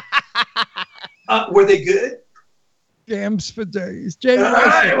 Were they good? Jams for days. Jane Russell.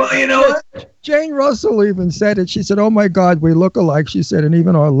 Right, well, you know what? Jane Russell even said it. She said, "Oh my God, we look alike." She said, "And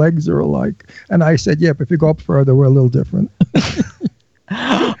even our legs are alike." And I said, "Yeah, but if you go up further, we're a little different."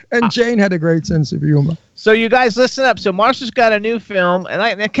 And Jane had a great sense of humor. So you guys listen up. So Marsha's got a new film, and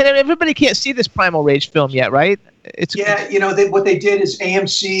everybody can't see this Primal Rage film yet, right? What they did is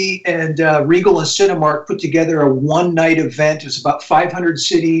AMC and Regal and Cinemark put together a one-night event. It was about 500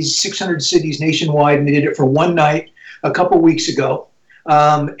 cities, 600 cities nationwide, and they did it for one night a couple weeks ago.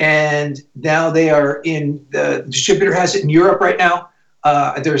 And now they are the distributor has it in Europe right now.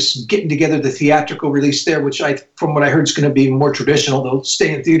 They're getting together the theatrical release there, which from what I heard is going to be more traditional. They'll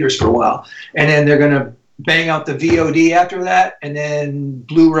stay in theaters for a while. And then they're going to bang out the VOD after that, and then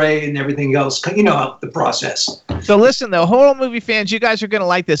Blu-ray and everything else. You know the process. So listen, though, horror movie fans, you guys are going to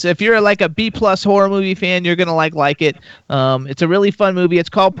like this. If you're like a B+ horror movie fan, you're going to like it. It's a really fun movie. It's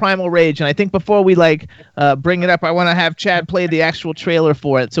called Primal Rage, and I think before we bring it up, I want to have Chad play the actual trailer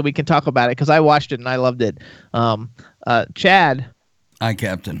for it so we can talk about it, because I watched it and I loved it. Chad. Hi,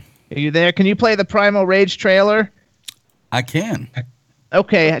 Captain. Are you there? Can you play the Primal Rage trailer? I can.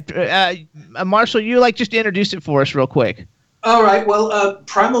 Okay. Marshall, you just introduce it for us real quick. All right. Well,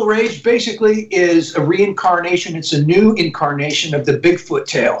 Primal Rage basically is a reincarnation. It's a new incarnation of the Bigfoot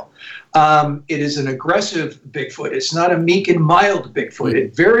tale. It is an aggressive Bigfoot. It's not a meek and mild Bigfoot.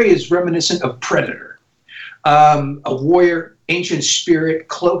 It is reminiscent of Predator. A warrior, ancient spirit,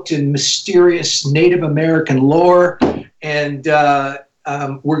 cloaked in mysterious Native American lore. And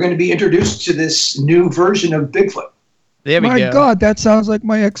we're going to be introduced to this new version of Bigfoot. There we go. My God, that sounds like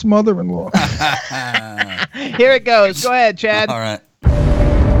my ex-mother-in-law. Here it goes. Go ahead, Chad. All right.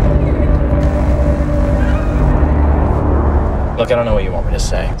 Look, I don't know what you want me to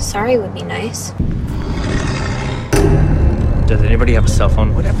say. Sorry would be nice. Does anybody have a cell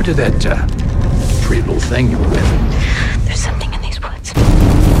phone? What happened to that pretty little thing you were with? There's something in these woods.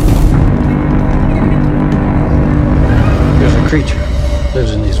 There's a creature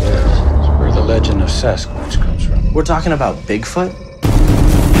lives in these woods. It's where the legend of Sasquatch comes from. We're talking about Bigfoot?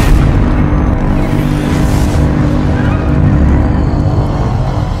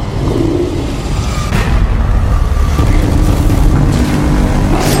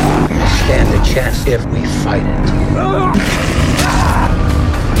 Stand a chance if we fight it.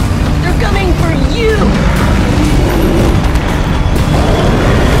 They're coming for you!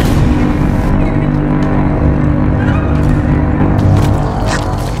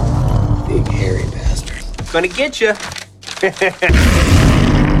 Big hairy bastard. Gonna get you. All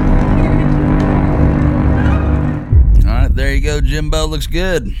right, there you go, Jimbo. Looks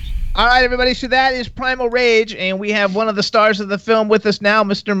good. All right, everybody. So that is Primal Rage, and we have one of the stars of the film with us now,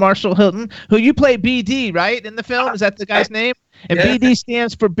 Mr. Marshall Hilton, who you play BD, right, in the film? Is that the guy's name? And yeah. BD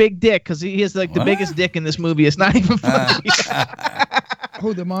stands for Big Dick, because he is the biggest dick in this movie. It's not even funny.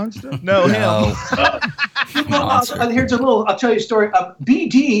 Who, the monster? No, him. I'll tell you a story.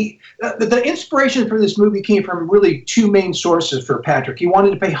 BD, the inspiration for this movie came from really 2 main sources for Patrick. He wanted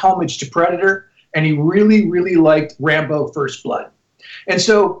to pay homage to Predator, and he really, really liked Rambo: First Blood. And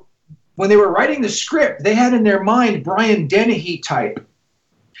so when they were writing the script, they had in their mind Brian Dennehy type.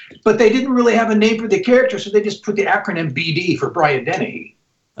 But they didn't really have a name for the character, so they just put the acronym BD for Brian Dennehy.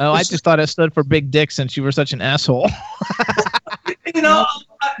 Oh, I just thought it stood for Big Dick since you were such an asshole. You know,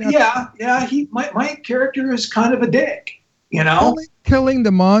 yeah. My character is kind of a dick, you know? Killing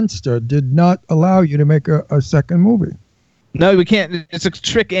the monster did not allow you to make a second movie. No, we can't. It's a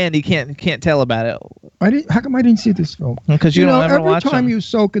trick, and he can't tell about it. How come I didn't see this film? Because you don't ever watch every time them. you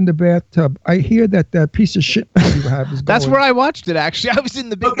soak in the bathtub, I hear that piece of shit you have is going. That's where I watched it. Actually, I was in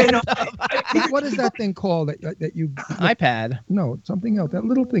the big. What is that thing called that you? iPad. No, something else. That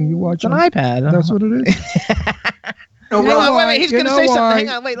little thing you watch. It's an iPad. That's what it is. No, wait. He's going to say something. Hang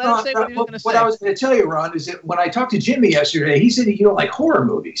on. Wait. Let him say what he was going to say. What I was going to tell you, Ron, is that when I talked to Jimmy yesterday, he said you don't like horror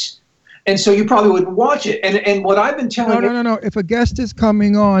movies. And so you probably wouldn't watch it. And what I've been telling No. If a guest is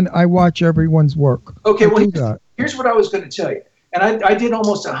coming on, I watch everyone's work. Okay, well, here's what I was going to tell you. And I did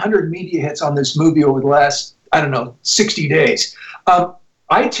almost 100 media hits on this movie over the last, 60 days.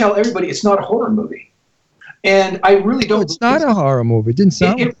 I tell everybody it's not a horror movie. And I really don't. It's not a horror movie. It didn't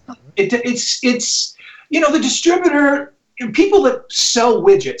sound it's the distributor, people that sell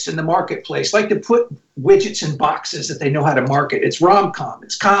widgets in the marketplace like to put widgets in boxes that they know how to market. It's rom-com,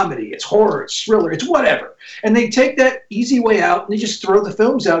 it's comedy, it's horror, it's thriller, it's whatever. And they take that easy way out and they just throw the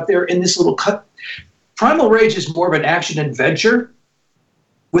films out there in this little cut. Primal Rage is more of an action adventure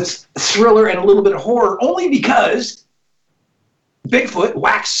with thriller and a little bit of horror, only because Bigfoot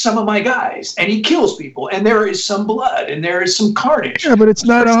whacks some of my guys and he kills people and there is some blood and there is some carnage. Yeah, but it's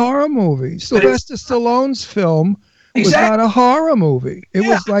not a horror movie. Sylvester Stallone's film was not a horror movie. It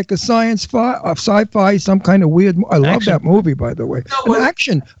was like a sci-fi, some kind of weird. I love that movie, by the way.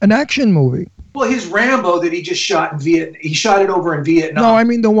 An action movie. Well, his Rambo that he just shot in Vietnam, he shot it over in Vietnam. No, I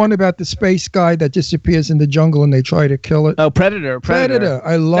mean the one about the space guy that disappears in the jungle and they try to kill it. Oh, Predator.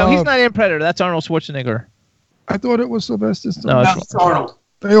 I love. No, he's not in Predator. That's Arnold Schwarzenegger. I thought it was Sylvester Stallone. No, it's Arnold.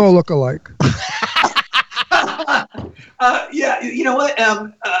 They all look alike. Yeah, you know what?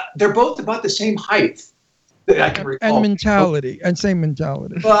 They're both about the same height. I can recall. And mentality, and same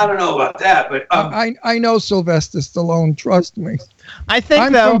mentality. Well, I don't know about that, but I know Sylvester Stallone. Trust me. I think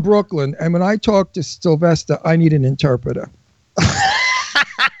I'm from Brooklyn, and when I talk to Sylvester, I need an interpreter.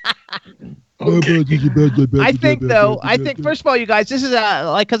 I think first of all, you guys, this is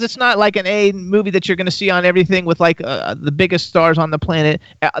because it's not like an A movie that you're going to see on everything with like the biggest stars on the planet.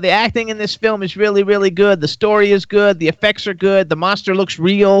 The acting in this film is really, really good. The story is good. The effects are good. The monster looks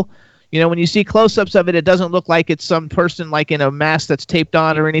real. You know, when you see close-ups of it, it doesn't look like it's some person like in a mask that's taped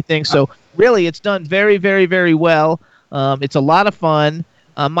on or anything. So really, it's done very, very, very well. It's a lot of fun.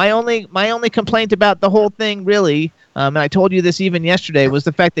 My only complaint about the whole thing, really, and I told you this even yesterday, was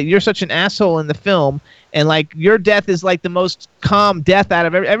the fact that you're such an asshole in the film, and like your death is like the most calm death out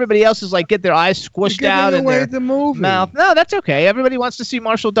of everybody else is like get their eyes squished out and their mouth. No, that's okay. Everybody wants to see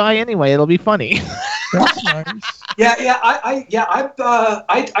Marshall die anyway. It'll be funny. That's nice. I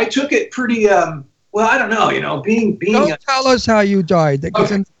took it pretty. Well, I don't know. You know, being. Don't tell us how you died.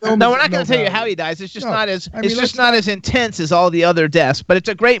 Okay. No, we're not going to tell you how he dies. It's just not as intense as all the other deaths. But it's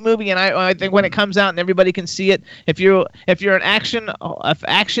a great movie, and I think when it comes out and everybody can see it, if you're an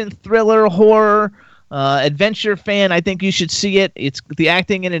action thriller horror adventure fan, I think you should see it. The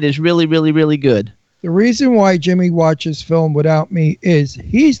acting in it is really, really, really good. The reason why Jimmy watches film without me is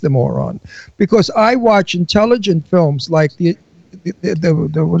he's the moron, because I watch intelligent films like the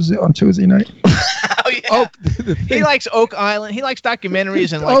what is it on Tuesday night? Oh yeah. He likes Oak Island. He likes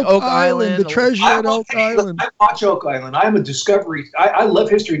documentaries and like Oak Island. The Treasure at Oak Island. I watch Oak Island. I'm a Discovery. I love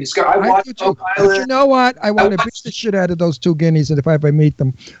history discovery. I watch Oak Island. But you know what? I want to beat the shit out of those two guineas, and if I ever meet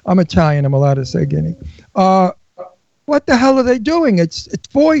them, I'm Italian. I'm allowed to say guinea. What the hell are they doing? It's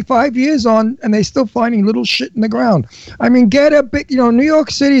 45 years on, and they're still finding little shit in the ground. I mean, get a big. New York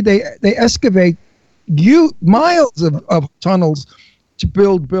City, they excavate miles of tunnels to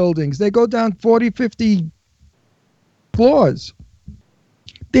build buildings. They go down 40, 50 floors.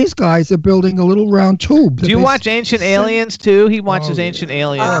 These guys are building a little round tube. Do you watch Ancient Aliens too? He watches Ancient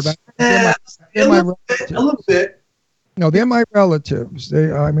Aliens. A little bit. No, they're my relatives.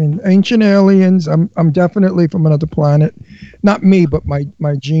 Ancient Aliens. I'm definitely from another planet. Not me, but my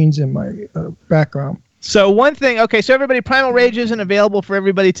genes and my background. So one thing, so everybody, Primal Rage isn't available for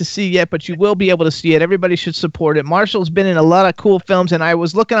everybody to see yet, but you will be able to see it. Everybody should support it. Marshall's been in a lot of cool films, and I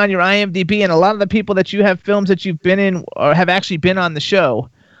was looking on your IMDb, and a lot of the people that you have films that you've been in or have actually been on the show.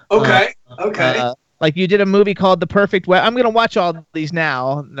 Okay. Like you did a movie called The Perfect Weapon. I'm going to watch all these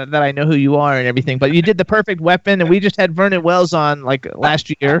now that I know who you are and everything, but you did The Perfect Weapon, and we just had Vernon Wells on like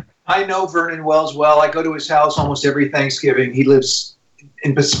last year. I know Vernon Wells well. I go to his house almost every Thanksgiving. He lives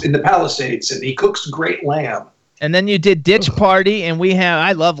in the Palisades, and he cooks great lamb. And then you did Ditch Party, and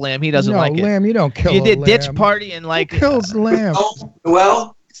I love lamb. He doesn't like it. Lamb, you don't kill. You did lamb. Ditch Party and like Who kills lamb. Oh,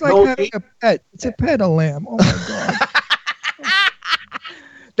 well, it's like having a pet. It's a pet, a lamb. Oh my god.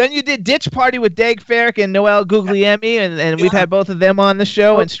 Then you did Ditch Party with Dag Farrick and Noel Guglielmi, and we've had both of them on the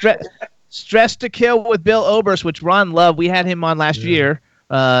show. And Stress to Kill with Bill Oberst, which Ron loved. We had him on last year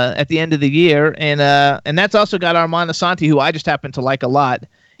at the end of the year, and that's also got Armand Asante, who I just happen to like a lot.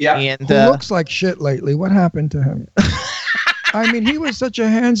 Yeah, and who looks like shit lately. What happened to him? I mean, he was such a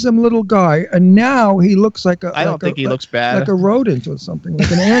handsome little guy, and now he looks like a. I don't think he looks bad. Like a rodent or something, like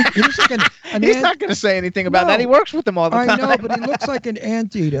an ant. He looks like an He's not going to say anything about that. He works with them all the time. I know, but he looks like an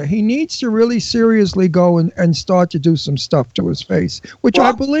anteater. He needs to really seriously go and start to do some stuff to his face, which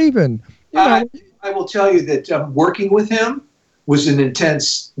I believe in. I will tell you that working with him was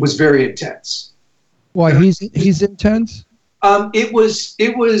very intense. Why he's intense? It was.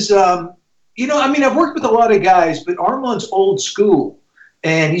 I mean, I've worked with a lot of guys, but Armand's old school,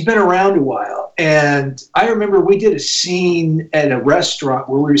 and he's been around a while. And I remember we did a scene at a restaurant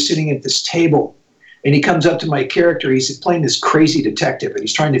where we were sitting at this table, and he comes up to my character. He's playing this crazy detective, and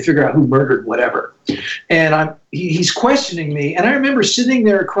he's trying to figure out who murdered whatever. And he's questioning me, and I remember sitting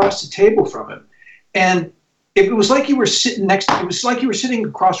there across the table from him, and it was like you were sitting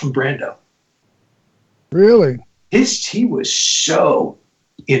across from Brando. Really? He was so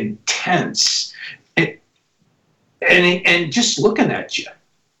intense, and just looking at you,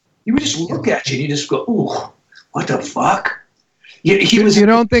 he would just look at you and you just go, "Ooh, what the fuck?" You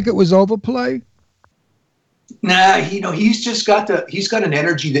don't think it was overplay? Nah, he's got an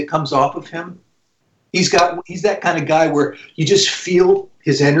energy that comes off of him. He's that kind of guy where you just feel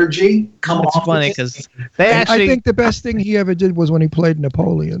his energy come off. It's funny because I think the best thing he ever did was when he played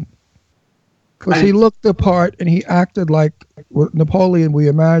Napoleon. Because he looked the part and he acted like what Napoleon we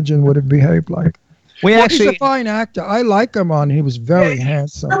imagine would have behaved like. He's a fine actor. I like him he was very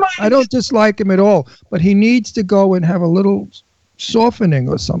handsome. I don't dislike him at all, but he needs to go and have a little softening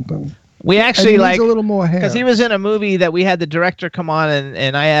or something. We actually a little more hair. Because he was in a movie that we had the director come on,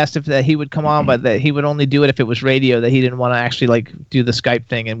 and I asked if that he would come on, but that he would only do it if it was radio, that he didn't want to actually do the Skype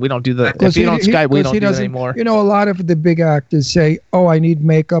thing, and we don't do the. If you don't Skype, we don't do it anymore. A lot of the big actors say, "Oh, I need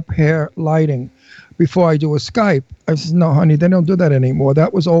makeup, hair, lighting before I do a Skype." I said, "No, honey, they don't do that anymore.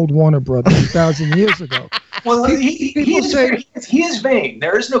 That was old Warner Brothers 1,000 years ago." Well, he is vain.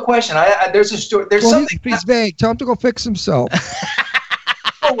 There is no question. There's a story. There's something. He's vain. Tell him to go fix himself.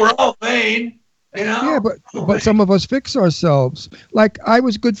 Oh, we're all vain, Yeah, but some of us fix ourselves. Like, I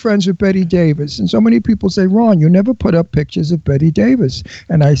was good friends with Betty Davis, and so many people say, "Ron, you never put up pictures of Betty Davis."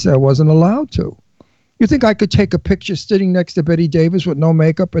 And I said I wasn't allowed to. You think I could take a picture sitting next to Betty Davis with no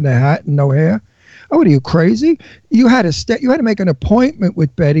makeup and a hat and no hair? Oh, what are you, crazy? You had to make an appointment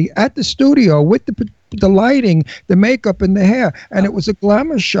with Betty at the studio with the lighting, the makeup, and the hair, and it was a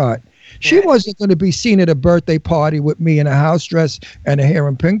glamour shot. She wasn't going to be seen at a birthday party with me in a house dress and a hair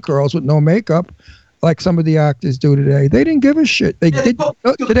and pink curls with no makeup like some of the actors do today. They didn't give a shit.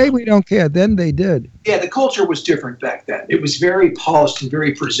 Today we don't care. Then they did. Yeah, the culture was different back then. It was very polished and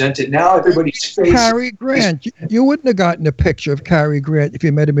very presented. Now everybody's face. Cary Grant. You wouldn't have gotten a picture of Cary Grant if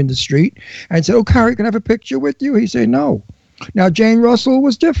you met him in the street and said, "Oh, Cary, can I have a picture with you?" He'd say no. Now, Jane Russell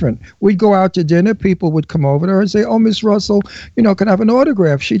was different. We'd go out to dinner. People would come over to her and say, "Oh, Miss Russell, can I have an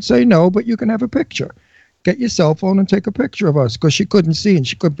autograph?" She'd say, "No, but you can have a picture. Get your cell phone and take a picture of us," because she couldn't see and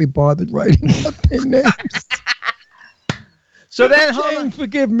she couldn't be bothered writing up their names. So then, Jane,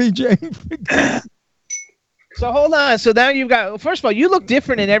 forgive me, Jane. So hold on. So now you've got. First of all, you look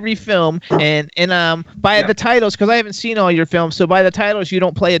different in every film, and by the titles, because I haven't seen all your films. So by the titles, you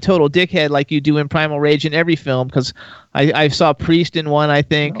don't play a total dickhead like you do in Primal Rage in every film. Because I saw Priest in one, I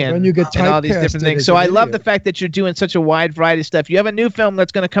think, and you get all these different things. So I love the fact that you're doing such a wide variety of stuff. You have a new film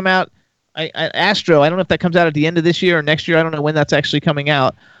that's going to come out, Astro. I don't know if that comes out at the end of this year or next year. I don't know when that's actually coming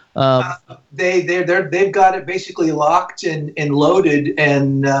out. They've got it basically locked and loaded,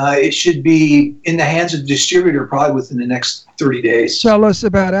 and it should be in the hands of the distributor probably within the next 30 days. Tell us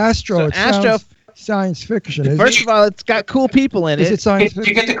about Astro. So Astro, science fiction. First of all, it's got cool people in it. Is it science fiction? Did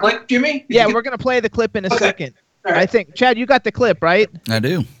you get the clip, Jimmy? Yeah, we're going to play the clip in a second. Right. I think, Chad, you got the clip, right? I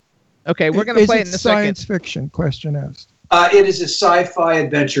do. Okay, we're going to play it in a second. Science fiction? Question asked. It is a sci-fi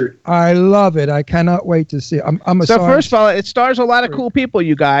adventure. I love it. I cannot wait to see it. So first of all, it stars a lot of cool people,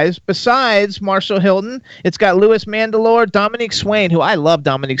 you guys. Besides Marshall Hilton, it's got Louis Mandylor, Dominique Swain, who I love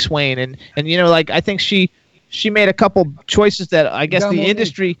Dominique Swain, and I think she made a couple choices that I guess the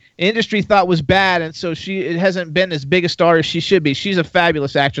industry thought was bad, and so it hasn't been as big a star as she should be. She's a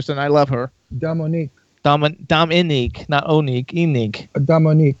fabulous actress, and I love her. Dominique. Dominique, not Onique, Enique.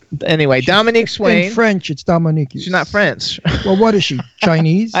 Dominique. Anyway, Dominique Swain. In French, it's Dominique. She's not French. Well, what is she?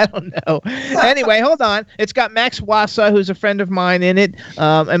 Chinese? I don't know. Anyway, hold on. It's got Max Wassa, who's a friend of mine in it,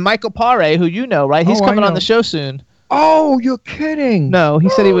 and Michael Paré, who you know, right? He's coming on the show soon. Oh, you're kidding. No, he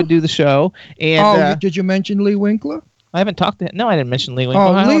said he would do the show. And did you mention Lee Winkler? I haven't talked to him. No, I didn't mention Lee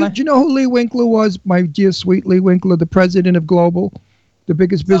Winkler. Do you know who Lee Winkler was? My dear sweet Lee Winkler, the president of Global, the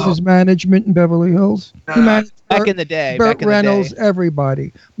biggest business management in Beverly Hills. He managed back in the day. Burt Reynolds,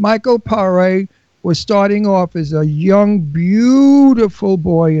 everybody. Michael Paré was starting off as a young, beautiful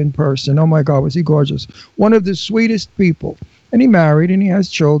boy in person. Oh my God, was he gorgeous. One of the sweetest people. And he married and he has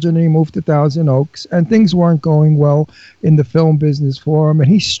children and he moved to Thousand Oaks and things weren't going well in the film business for him. And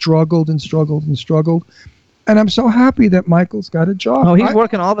he struggled and struggled and struggled. And I'm so happy that Michael's got a job. Oh, he's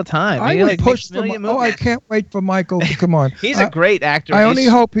working all the time. I would push them. Oh, I can't wait for Michael to come on. He's a great actor. I only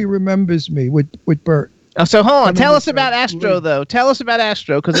hope he remembers me with Bert. So hold on. Tell us about Astro, though. Tell us about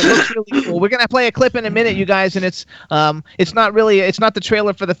Astro because it looks really cool. We're gonna play a clip in a minute, you guys, and it's not the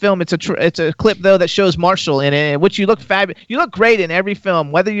trailer for the film. It's a clip though that shows Marshall in it, which you look fabulous. You look great in every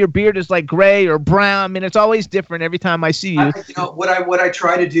film, whether your beard is like gray or brown. I mean, it's always different every time I see you. What I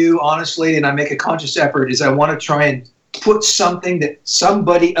try to do, honestly, and I make a conscious effort, is I want to try and put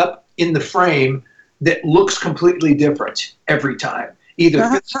somebody up in the frame that looks completely different every time. Either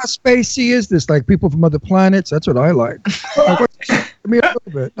how spacey is this? Like people from other planets? That's what I like. Give me a little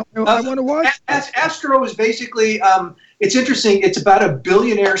bit. I want to watch. Astro is basically, it's interesting. It's about a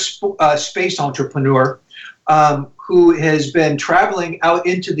billionaire space entrepreneur who has been traveling out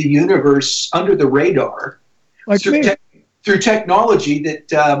into the universe under the radar through technology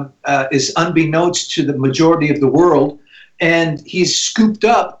that is unbeknownst to the majority of the world. And he's scooped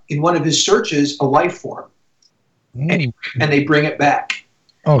up in one of his searches a life form. And they bring it back.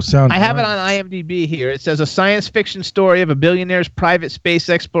 Oh, sounds. I have it on IMDb here. It says a science fiction story of a billionaire's private space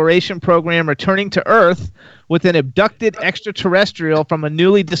exploration program returning to Earth with an abducted extraterrestrial from a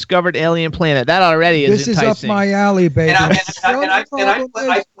newly discovered alien planet. That already is enticing. This is up my alley, baby. And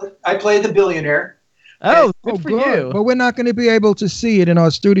I play the billionaire. Oh, good for you. But we're not going to be able to see it in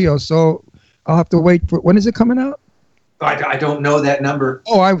our studio, so I'll have to wait for. When is it coming out? I don't know that number.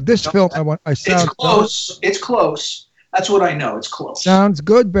 This film. It's close. It's close. That's what I know. It's close. Sounds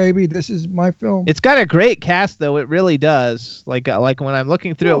good, baby. This is my film. It's got a great cast, though. It really does. Like when I'm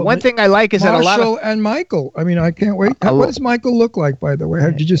looking through it, one thing I like is that a lot of Marshall and Michael. I mean, I can't wait. What does Michael look like, by the way?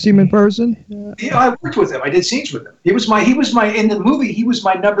 Did you see him in person? Yeah, I worked with him. I did scenes with him. He was my in the movie. He was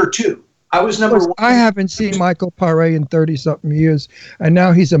my number 2. I was number 1. I haven't seen Michael Paré in 30-something years, and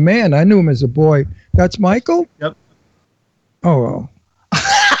now he's a man. I knew him as a boy. That's Michael? Yep. Oh, well.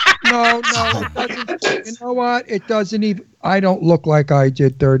 No, it doesn't. You know what? It doesn't even. I don't look like I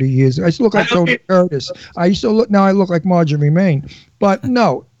did 30 years ago. I used to look like Tony Curtis. I used to look. Now I look like Marjorie Main. But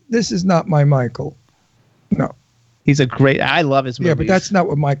no, this is not my Michael. No. He's a great. I love his movies. Yeah, but that's not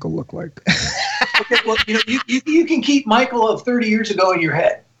what Michael looked like. Okay, well, you can keep Michael of 30 years ago in your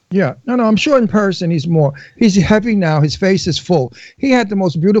head. Yeah. No, I'm sure in person he's heavy now. His face is full. He had the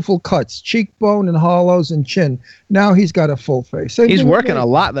most beautiful cuts, cheekbone and hollows and chin. Now he's got a full face. He's working a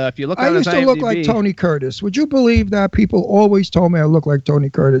lot, though. If you look at his IMDb. I used to look like Tony Curtis. Would you believe that? People always told me I look like Tony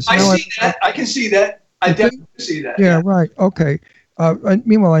Curtis. I see that. I can see that. I definitely see that. Yeah, right. Okay.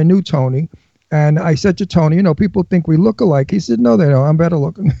 Meanwhile, I knew Tony, and I said to Tony, people think we look alike. He said, no, they don't. I'm better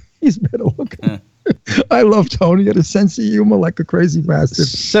looking. He's better looking. I love Tony. He had a sense of humor like a crazy bastard.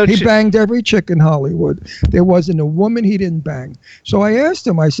 So he banged every chick in Hollywood. There wasn't a woman he didn't bang. So I asked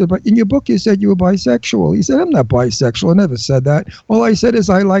him, I said, but in your book you said you were bisexual. He said, I'm not bisexual. I never said that. All I said is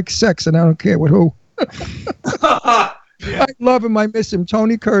I like sex and I don't care with who. I love him. I miss him.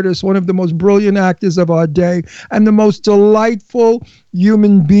 Tony Curtis, one of the most brilliant actors of our day and the most delightful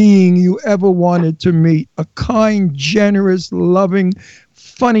human being you ever wanted to meet. A kind, generous, loving,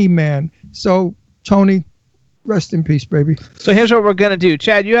 funny man. So, Tony, rest in peace, baby. So here's what we're going to do.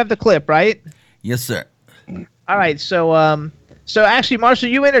 Chad, you have the clip, right? Yes, sir. All right. So actually, Marshall,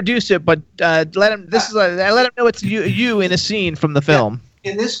 you introduce it, but let him know it's you in a scene from the film.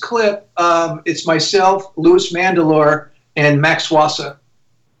 In this clip, it's myself, Louis Mandylor, and Max Wassa.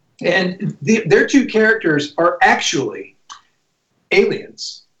 And their two characters are actually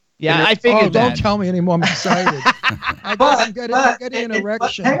aliens. Yeah, I figured that. Don't tell me anymore. I'm excited. I'm getting an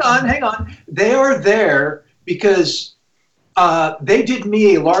erection. Hang on. They are there because they did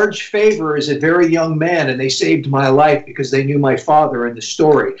me a large favor as a very young man, and they saved my life because they knew my father in the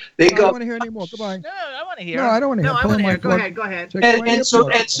story. I don't want to hear anymore. Goodbye. No, I want to hear. No, I don't want to hear. No, I want to hear. Go ahead. And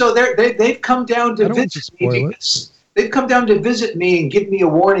so they've come down to visit me they've come down to visit me and give me a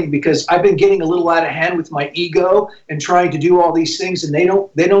warning because I've been getting a little out of hand with my ego and trying to do all these things, and they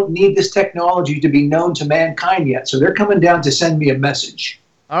don't need this technology to be known to mankind yet. So they're coming down to send me a message.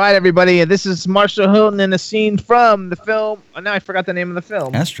 All right, everybody. This is Marshall Hilton in a scene from the film. Oh, now I forgot the name of the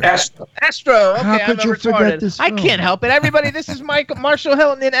film. Astro. Okay, How could you forget this I film? can't help it. Everybody, this is Marshall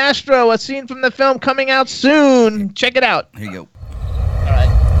Hilton in Astro, a scene from the film coming out soon. Check it out. Here you go. All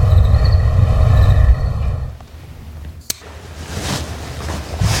right.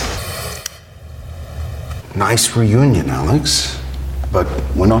 Nice reunion, Alex. But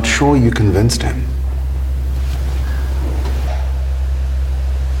we're not sure you convinced him.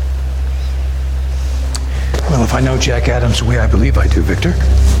 Well, if I know Jack Adams the way I believe I do, Victor,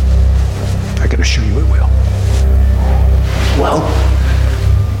 I can assure you it will. Well,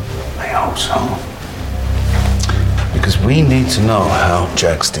 I hope so. Because we need to know how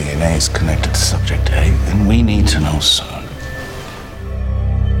Jack's DNA is connected to Subject A, and we need to know soon.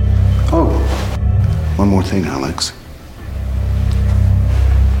 Oh, one more thing, Alex.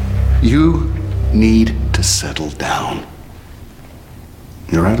 You need to settle down.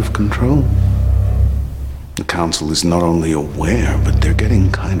 You're out of control. The council is not only aware, but they're getting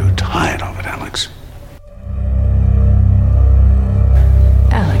kind of tired of it, Alex.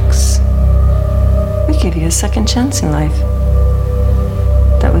 Alex, we gave you a second chance in life.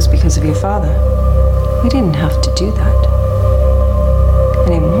 That was because of your father. We didn't have to do that.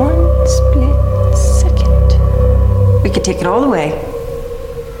 And in one split second, we could take it all away.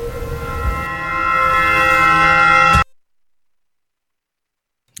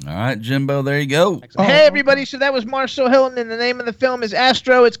 All right, Jimbo, there you go. Hey, everybody. So that was Marshall Hilton, and the name of the film is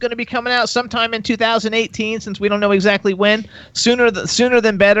Astro. It's going to be coming out sometime in 2018, since we don't know exactly when. Sooner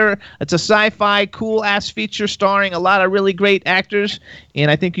than better. It's a sci-fi, cool-ass feature starring a lot of really great actors, and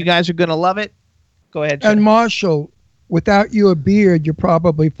I think you guys are going to love it. Go ahead, Jim. And Marshall, without your beard, you're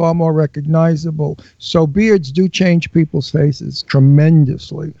probably far more recognizable. So beards do change people's faces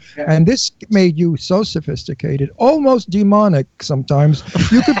tremendously. Yeah. And this made you so sophisticated, almost demonic sometimes.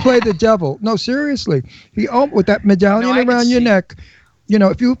 You could play the devil. No, seriously. With that medallion around your neck,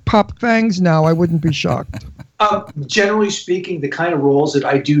 if you pop fangs now, I wouldn't be shocked. Generally speaking, the kind of roles that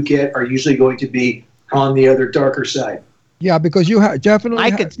I do get are usually going to be on the other darker side. Yeah, because you have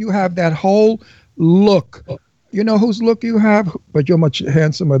you have that whole look. You know whose look you have, but you're much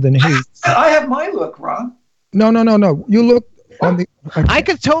handsomer than he. I have my look, Ron. No. You look on the. I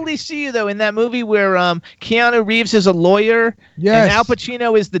could totally see you though in that movie where Keanu Reeves is a lawyer, yes, and Al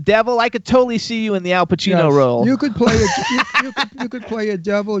Pacino is the devil. I could totally see you in the Al Pacino role. You could play you could play a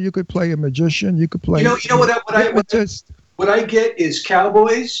devil. You could play a magician. You could play. What I get is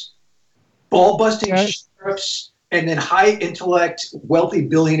cowboys, ball busting sheriffs, and then high intellect, wealthy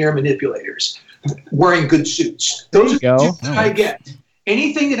billionaire manipulators wearing good suits. Those are the suits I get.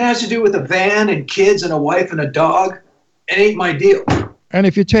 Anything that has to do with a van and kids and a wife and a dog, it ain't my deal. And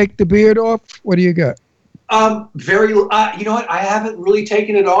if you take the beard off, what do you get? You know what? I haven't really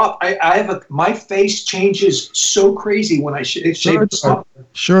taken it off. My face changes so crazy when I shave it off.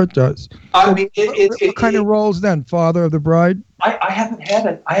 Sure it does. I mean, what kind of roles then? Father of the Bride? I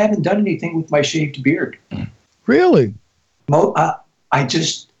haven't done anything with my shaved beard. Really?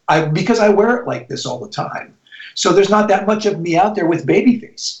 Because I wear it like this all the time. So there's not that much of me out there with baby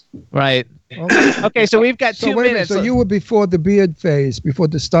face. Right. Okay, so we've got 2 minutes. So you were before the beard phase, before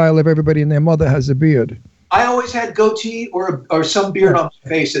the style of everybody and their mother has a beard. I always had goatee or some beard on my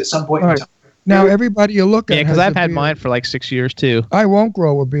face at some point in time. Now everybody you look at. Yeah, because I've had mine for like 6 years too. I won't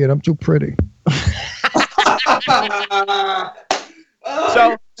grow a beard. I'm too pretty.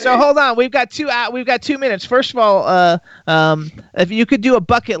 So hold on. We've got 2 minutes. First of all, if you could do a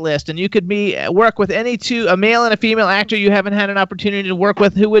bucket list and you could work with a male and a female actor you haven't had an opportunity to work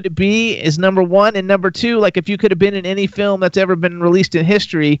with, who would it be? Is number one, and number two, like if you could have been in any film that's ever been released in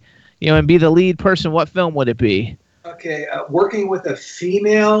history, and be the lead person, what film would it be? Okay, working with a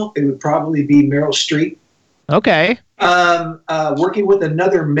female, it would probably be Meryl Streep. Okay. Working with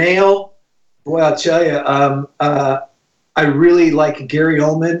another male, boy, I'll tell you, I really like Gary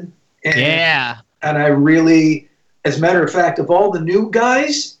Oldman. And I really, as a matter of fact, of all the new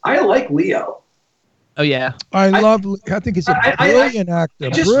guys, I like Leo. Oh, yeah. I think he's a brilliant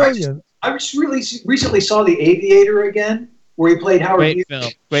actor. Brilliant. I just really recently saw The Aviator again, where he played Howard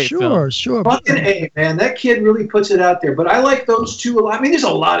Hughes. Great film. Sure. Fucking A, man. That kid really puts it out there. But I like those two a lot. I mean, there's a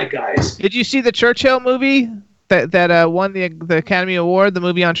lot of guys. Did you see the Churchill movie? That won the Academy Award, the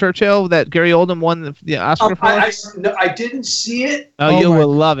movie on Churchill that Gary Oldman won the Oscar for? I didn't see it. Oh, you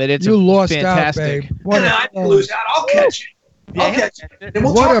will love it. It's lost fantastic. out, babe. I didn't lose out. I'll catch it. I'll catch it. And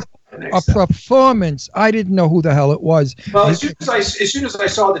we'll talk a performance. I didn't know who the hell it was. Well, as soon as I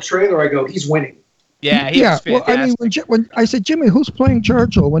saw the trailer, I go, he's winning. Yeah, he was fantastic. Well, I mean, when I said, Jimmy, who's playing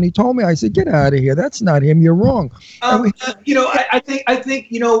Churchill? When he told me, I said, get out of here. That's not him. You're wrong. I think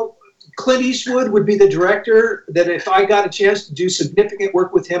Clint Eastwood would be the director that if I got a chance to do significant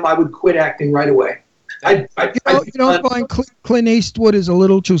work with him, I would quit acting right away. You don't find Clint Eastwood is a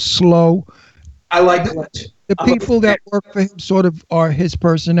little too slow? I like Clint. The people that work for him sort of are his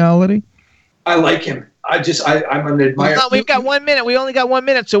personality. I like him. I'm an admirer. Well, we've got 1 minute. We only got 1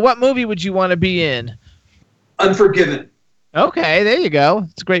 minute. So what movie would you want to be in? Unforgiven. Okay, there you go.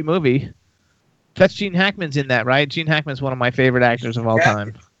 It's a great movie. That's Gene Hackman's in that, right? Gene Hackman's one of my favorite actors of all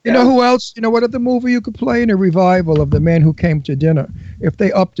time. You know who else? You know what other movie you could play in a revival of The Man Who Came to Dinner? If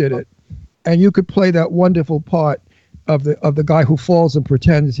they updid it, and you could play that wonderful part of the guy who falls and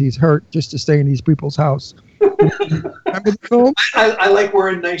pretends he's hurt just to stay in these people's house. Remember the film? I like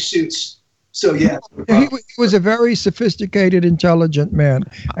wearing nice suits. So yeah. He was a very sophisticated, intelligent man.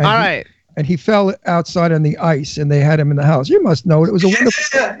 And all right. And he fell outside on the ice, and they had him in the house. You must know it. It was a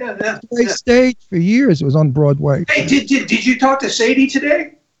wonderful stage for years. It was on Broadway. Hey, did you talk to Sadie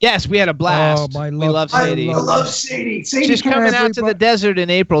today? Yes, we had a blast. Oh, we love Sadie. I love Sadie. She's coming out to the desert in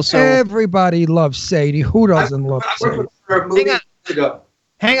April. So everybody loves Sadie. Who doesn't love Sadie?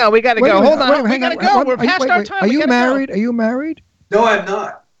 Hang on, we got to go. Hold on, we got to go. We're past our time. Are you married? Are you married? No, I'm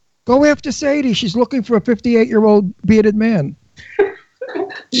not. Go after Sadie. She's looking for a 58-year-old bearded man.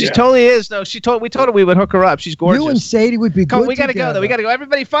 She totally is. No, we told her we would hook her up. She's gorgeous. You and Sadie would be good. We got to go, though. We got to go.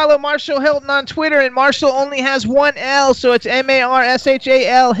 Everybody follow Marshall Hilton on Twitter, and Marshall only has one L, so it's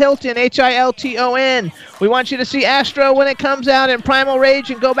MARSHAL Hilton, HILTON. We want you to see Astro when it comes out in Primal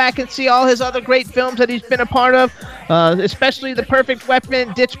Rage and go back and see all his other great films that he's been a part of, especially The Perfect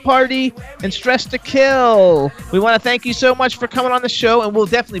Weapon, Ditch Party, and Stress to Kill. We want to thank you so much for coming on the show, and we'll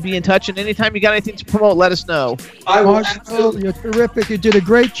definitely be in touch. And anytime you got anything to promote, let us know. Marshall, you're terrific. You did a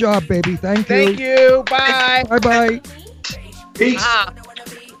great job, baby. Thank you. Thank you. Bye. Bye-bye. Peace.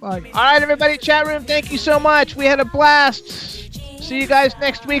 Bye. All right, everybody. Chat room, thank you so much. We had a blast. See you guys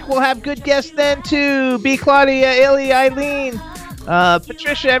next week. We'll have good guests then, too. B. Claudia, Illy, Eileen,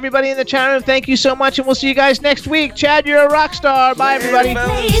 Patricia, everybody in the chat room, thank you so much, and we'll see you guys next week. Chad, you're a rock star. Bye, everybody.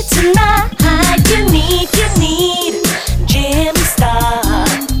 Tonight, you need